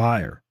case is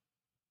fire.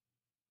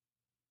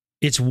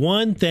 It's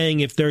one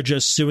thing if they're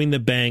just suing the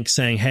bank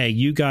saying, hey,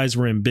 you guys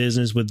were in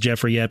business with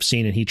Jeffrey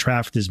Epstein and he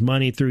trafficked his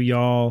money through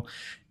y'all,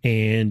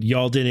 and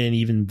y'all didn't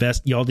even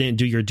y'all didn't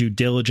do your due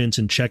diligence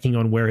in checking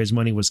on where his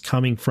money was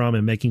coming from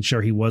and making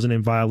sure he wasn't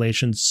in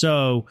violation.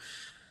 So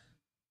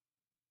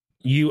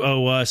you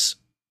owe us,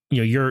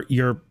 you're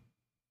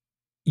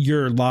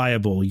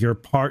liable. You're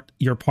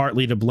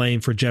partly to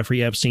blame for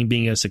Jeffrey Epstein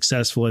being as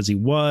successful as he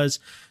was.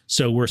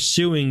 So we're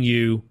suing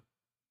you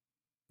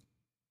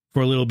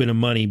for a little bit of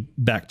money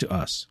back to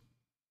us.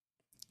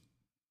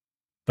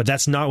 But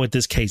that's not what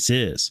this case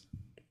is.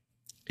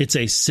 It's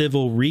a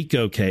civil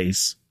RICO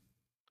case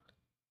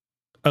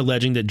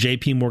alleging that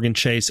JP Morgan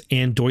Chase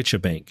and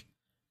Deutsche Bank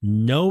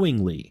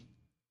knowingly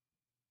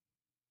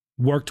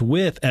worked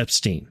with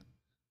Epstein,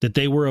 that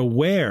they were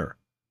aware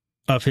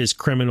of his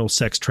criminal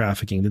sex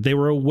trafficking, that they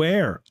were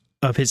aware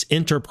of his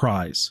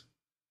enterprise,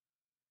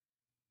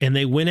 and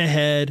they went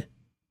ahead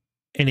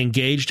and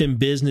engaged in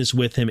business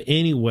with him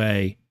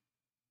anyway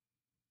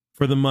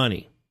for the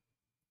money.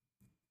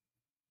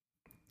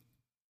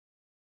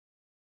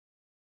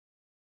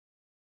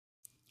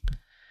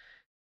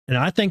 And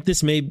I think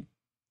this may...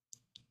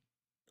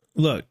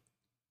 Look,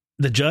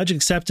 the judge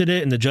accepted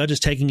it, and the judge is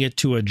taking it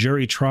to a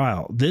jury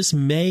trial. This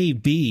may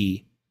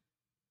be...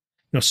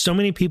 so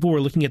many people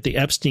were looking at the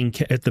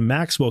at the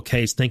Maxwell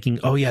case thinking,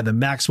 oh yeah, the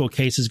Maxwell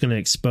case is going to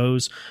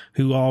expose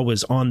who all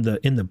was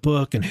in the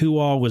book and who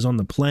all was on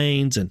the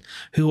planes and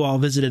who all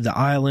visited the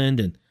island.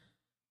 And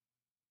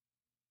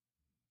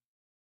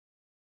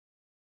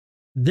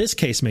this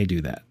case may do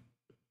that.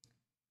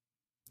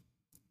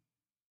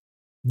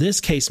 This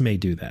case may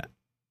do that.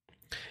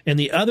 And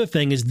the other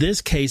thing is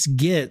this case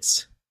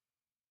gets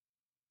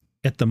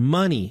at the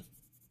money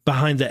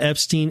behind the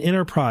Epstein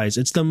enterprise.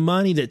 It's the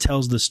money that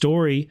tells the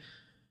story.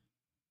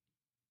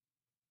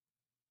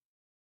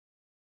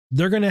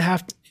 They're going to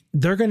have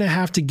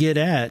to get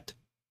at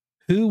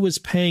who was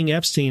paying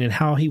Epstein and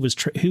how he was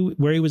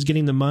where he was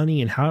getting the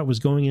money and how it was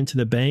going into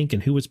the bank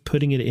and who was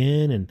putting it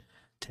in and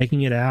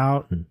taking it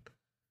out. And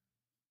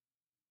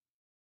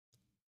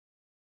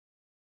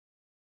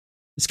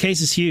this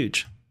case is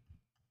huge.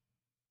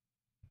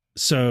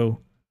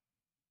 So,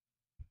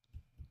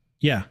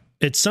 yeah,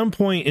 at some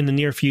point in the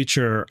near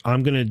future,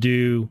 I'm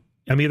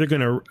either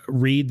going to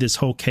read this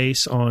whole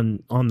case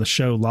on the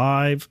show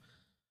live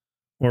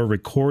or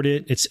record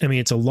it. It's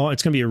going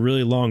to be a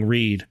really long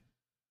read,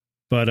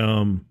 but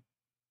I'm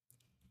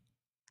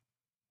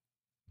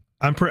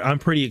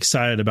pretty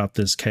excited about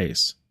this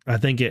case. I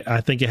think it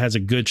has a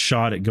good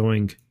shot at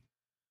going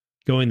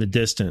the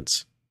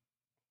distance.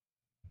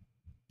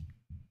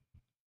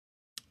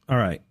 All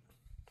right.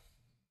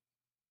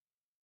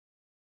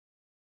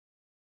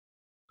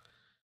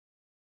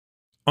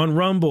 On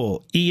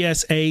Rumble,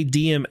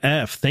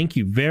 ESADMF, thank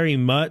you very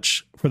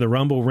much for the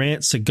Rumble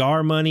rant.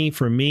 Cigar money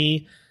for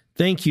me.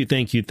 Thank you.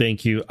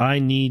 I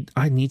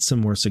need some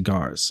more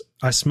cigars.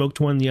 I smoked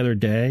one the other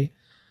day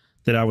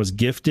that I was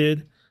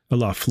gifted, a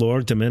La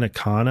Flor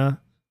Dominicana,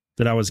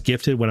 that I was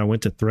gifted when I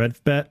went to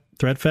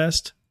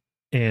Threadfest.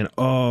 And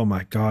oh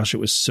my gosh, it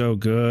was so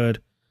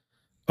good.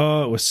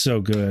 Oh, it was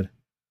so good.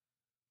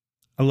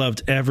 I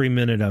loved every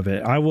minute of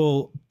it. I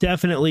will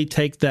definitely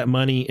take that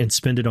money and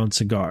spend it on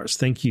cigars.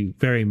 Thank you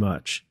very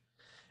much.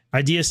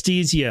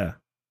 Ideasthesia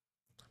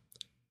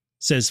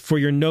says, for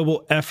your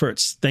noble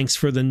efforts, thanks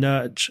for the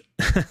nudge.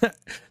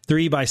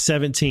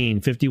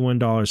 3x17,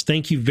 $51.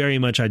 Thank you very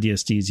much,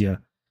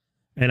 Ideasthesia.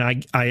 And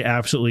I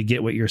absolutely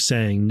get what you're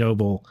saying,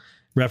 noble,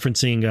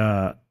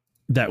 referencing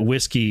that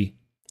whiskey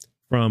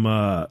from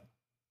now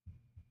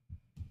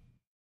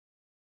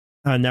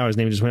his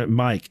name just went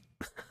Mike.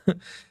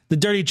 The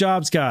Dirty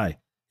Jobs guy.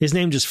 His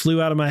name just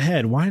flew out of my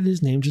head. Why did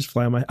his name just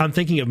fly out of my head? I'm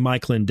thinking of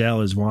Mike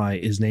Lindell is why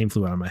his name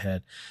flew out of my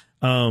head.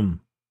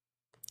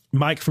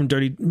 Mike from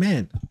Dirty...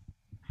 Man.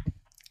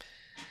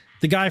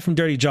 The guy from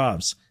Dirty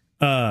Jobs.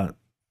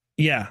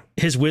 Yeah,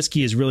 his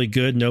whiskey is really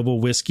good. Noble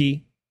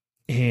whiskey.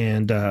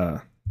 And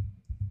let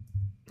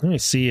me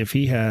see if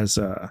he has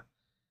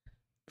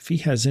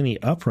any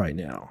up right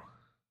now.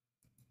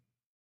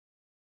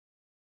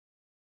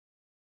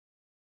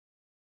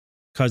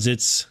 Because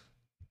it's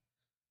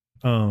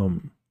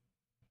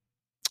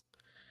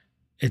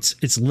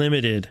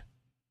limited,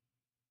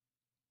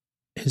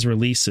 his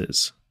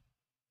releases.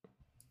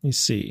 Let me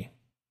see.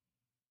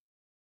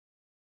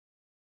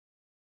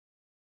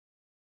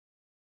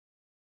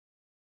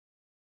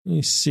 Let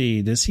me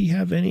see. Does he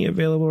have any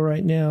available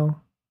right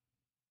now?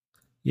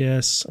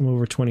 Yes, I'm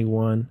over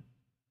 21.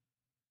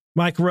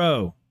 Mike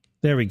Rowe.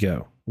 There we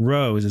go.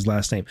 Rowe is his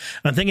last name.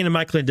 I'm thinking of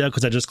Mike Lindell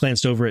because I just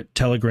glanced over at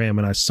Telegram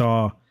and I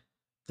saw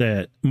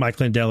that Mike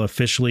Lindell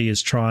officially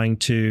is trying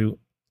to...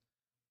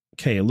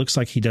 Okay, it looks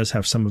like he does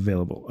have some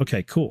available.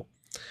 Okay, cool.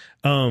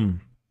 I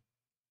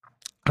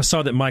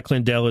saw that Mike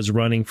Lindell is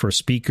running for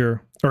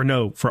speaker, or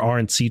no, for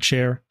RNC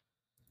chair.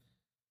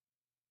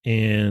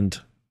 And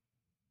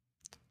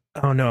I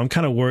don't know, I'm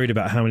kind of worried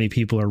about how many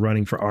people are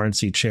running for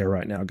RNC chair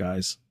right now,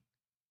 guys.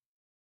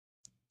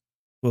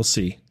 We'll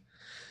see.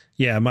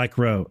 Yeah, Mike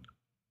Rowe.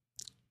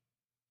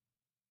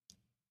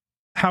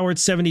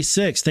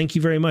 Howard76, thank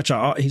you very much.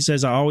 He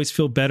says, I always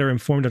feel better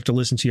informed after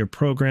listening to your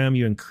program.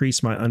 You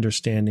increase my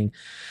understanding.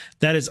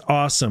 That is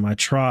awesome. I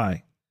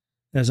try.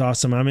 That's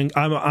awesome.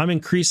 I'm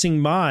increasing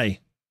my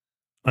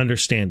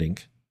understanding.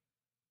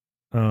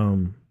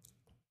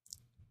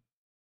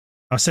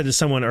 I said to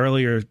someone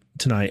earlier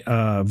tonight,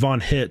 Von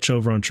Hitch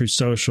over on True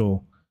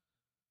Social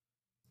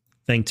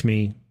thanked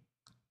me,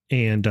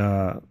 and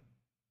I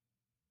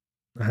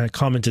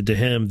commented to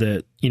him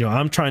that,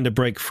 I'm trying to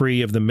break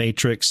free of the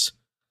matrix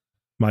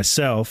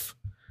myself,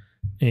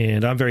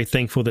 and I'm very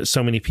thankful that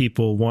so many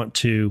people want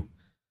to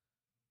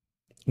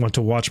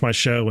watch my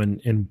show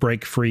and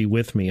break free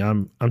with me.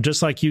 I'm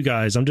just like you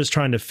guys. I'm just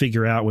trying to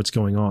figure out what's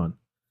going on.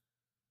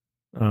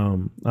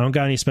 I don't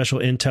got any special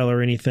intel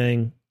or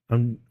anything,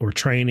 or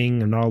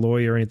training. I'm not a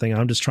lawyer or anything.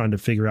 I'm just trying to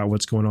figure out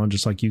what's going on,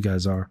 just like you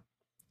guys are.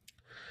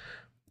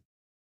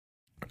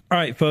 All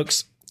right,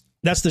 folks,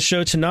 that's the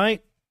show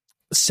tonight.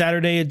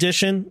 Saturday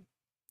edition.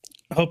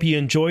 Hope you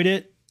enjoyed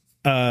it.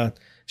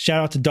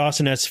 Shout out to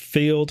Dawson S.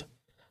 Field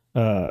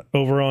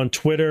over on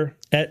Twitter,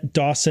 at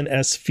Dawson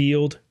S.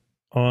 Field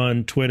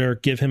on Twitter.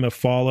 Give him a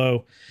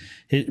follow.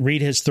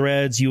 Read his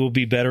threads. You will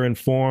be better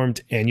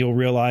informed, and you'll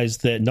realize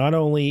that not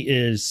only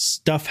is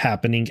stuff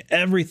happening,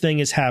 everything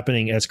is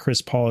happening, as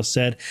Chris Paul has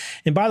said.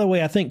 And by the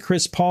way, I think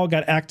Chris Paul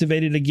got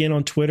activated again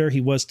on Twitter. He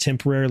was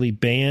temporarily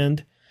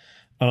banned.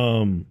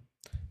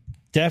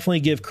 Definitely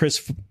give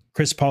Chris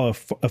Paul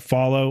a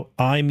follow.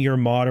 I'm Your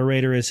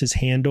Moderator is his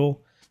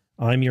handle.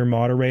 I'm Your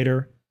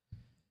Moderator.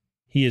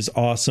 He is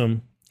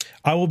awesome.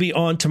 I will be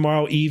on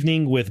tomorrow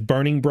evening with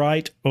Burning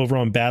Bright over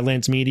on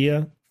Badlands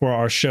Media for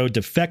our show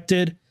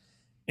Defected.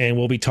 And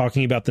we'll be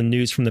talking about the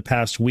news from the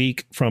past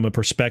week from a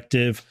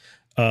perspective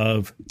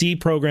of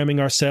deprogramming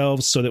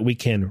ourselves so that we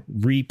can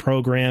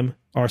reprogram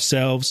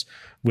ourselves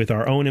with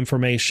our own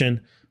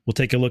information. We'll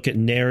take a look at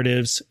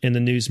narratives in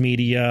the news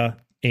media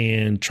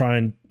and try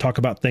and talk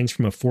about things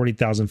from a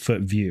 40,000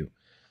 foot view.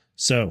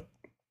 So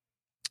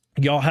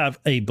y'all have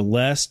a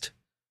blessed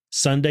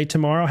Sunday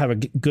tomorrow. Have a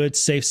good,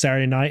 safe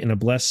Saturday night and a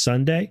blessed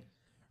Sunday.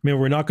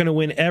 Remember, we're not going to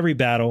win every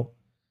battle,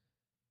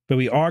 but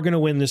we are going to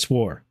win this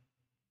war.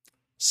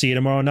 See you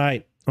tomorrow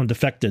night on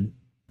Defected.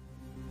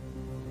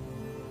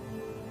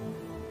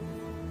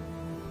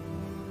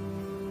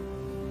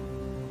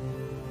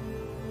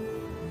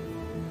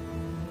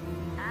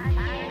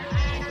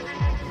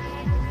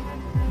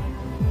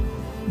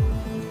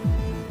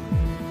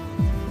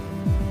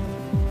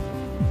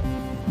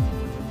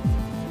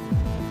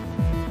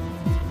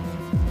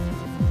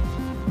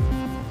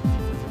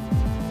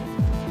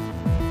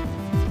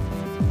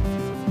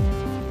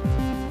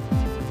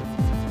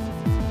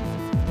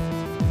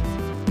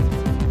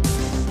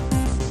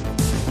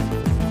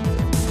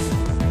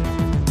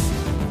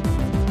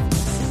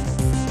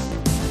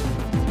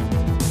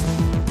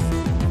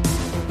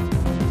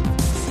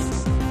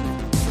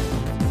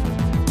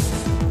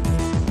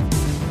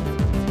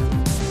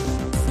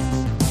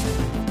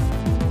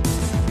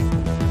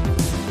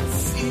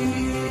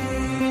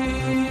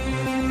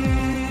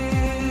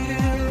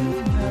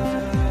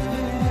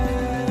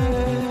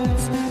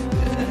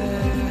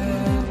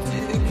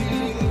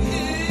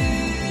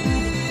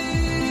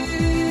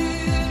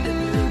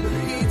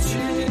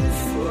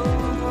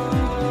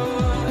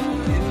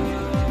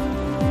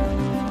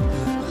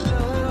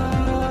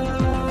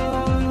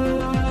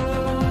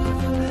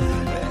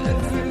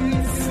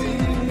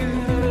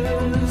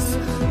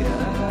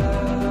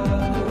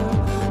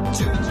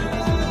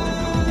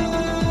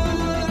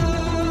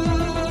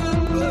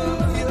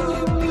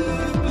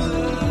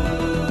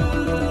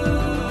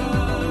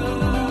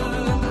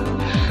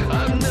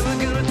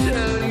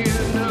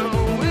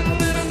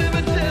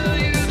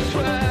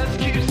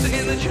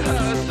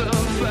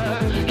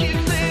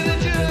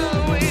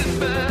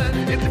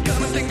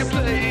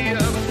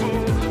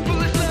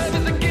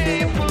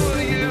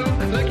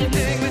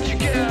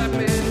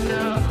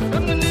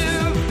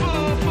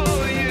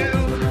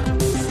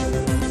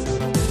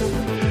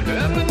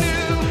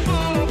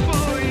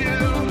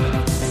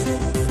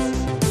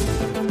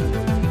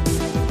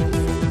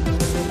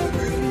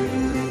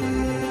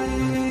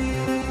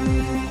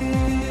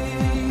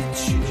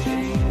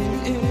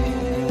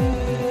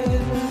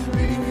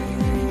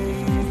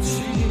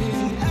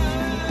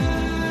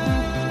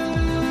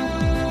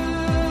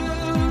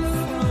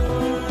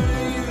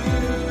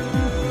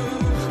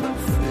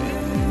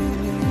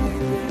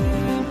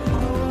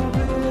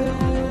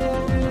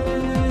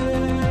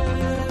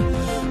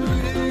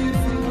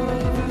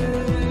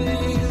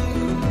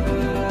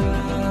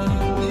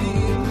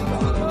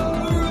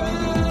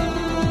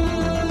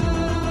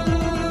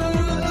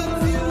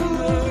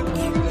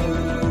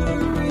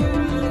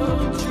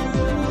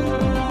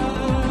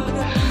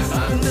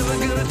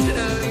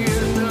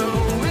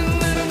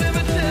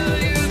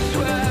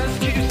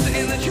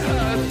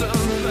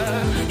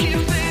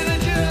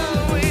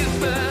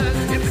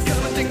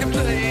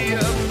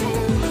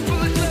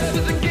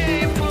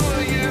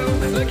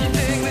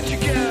 Looking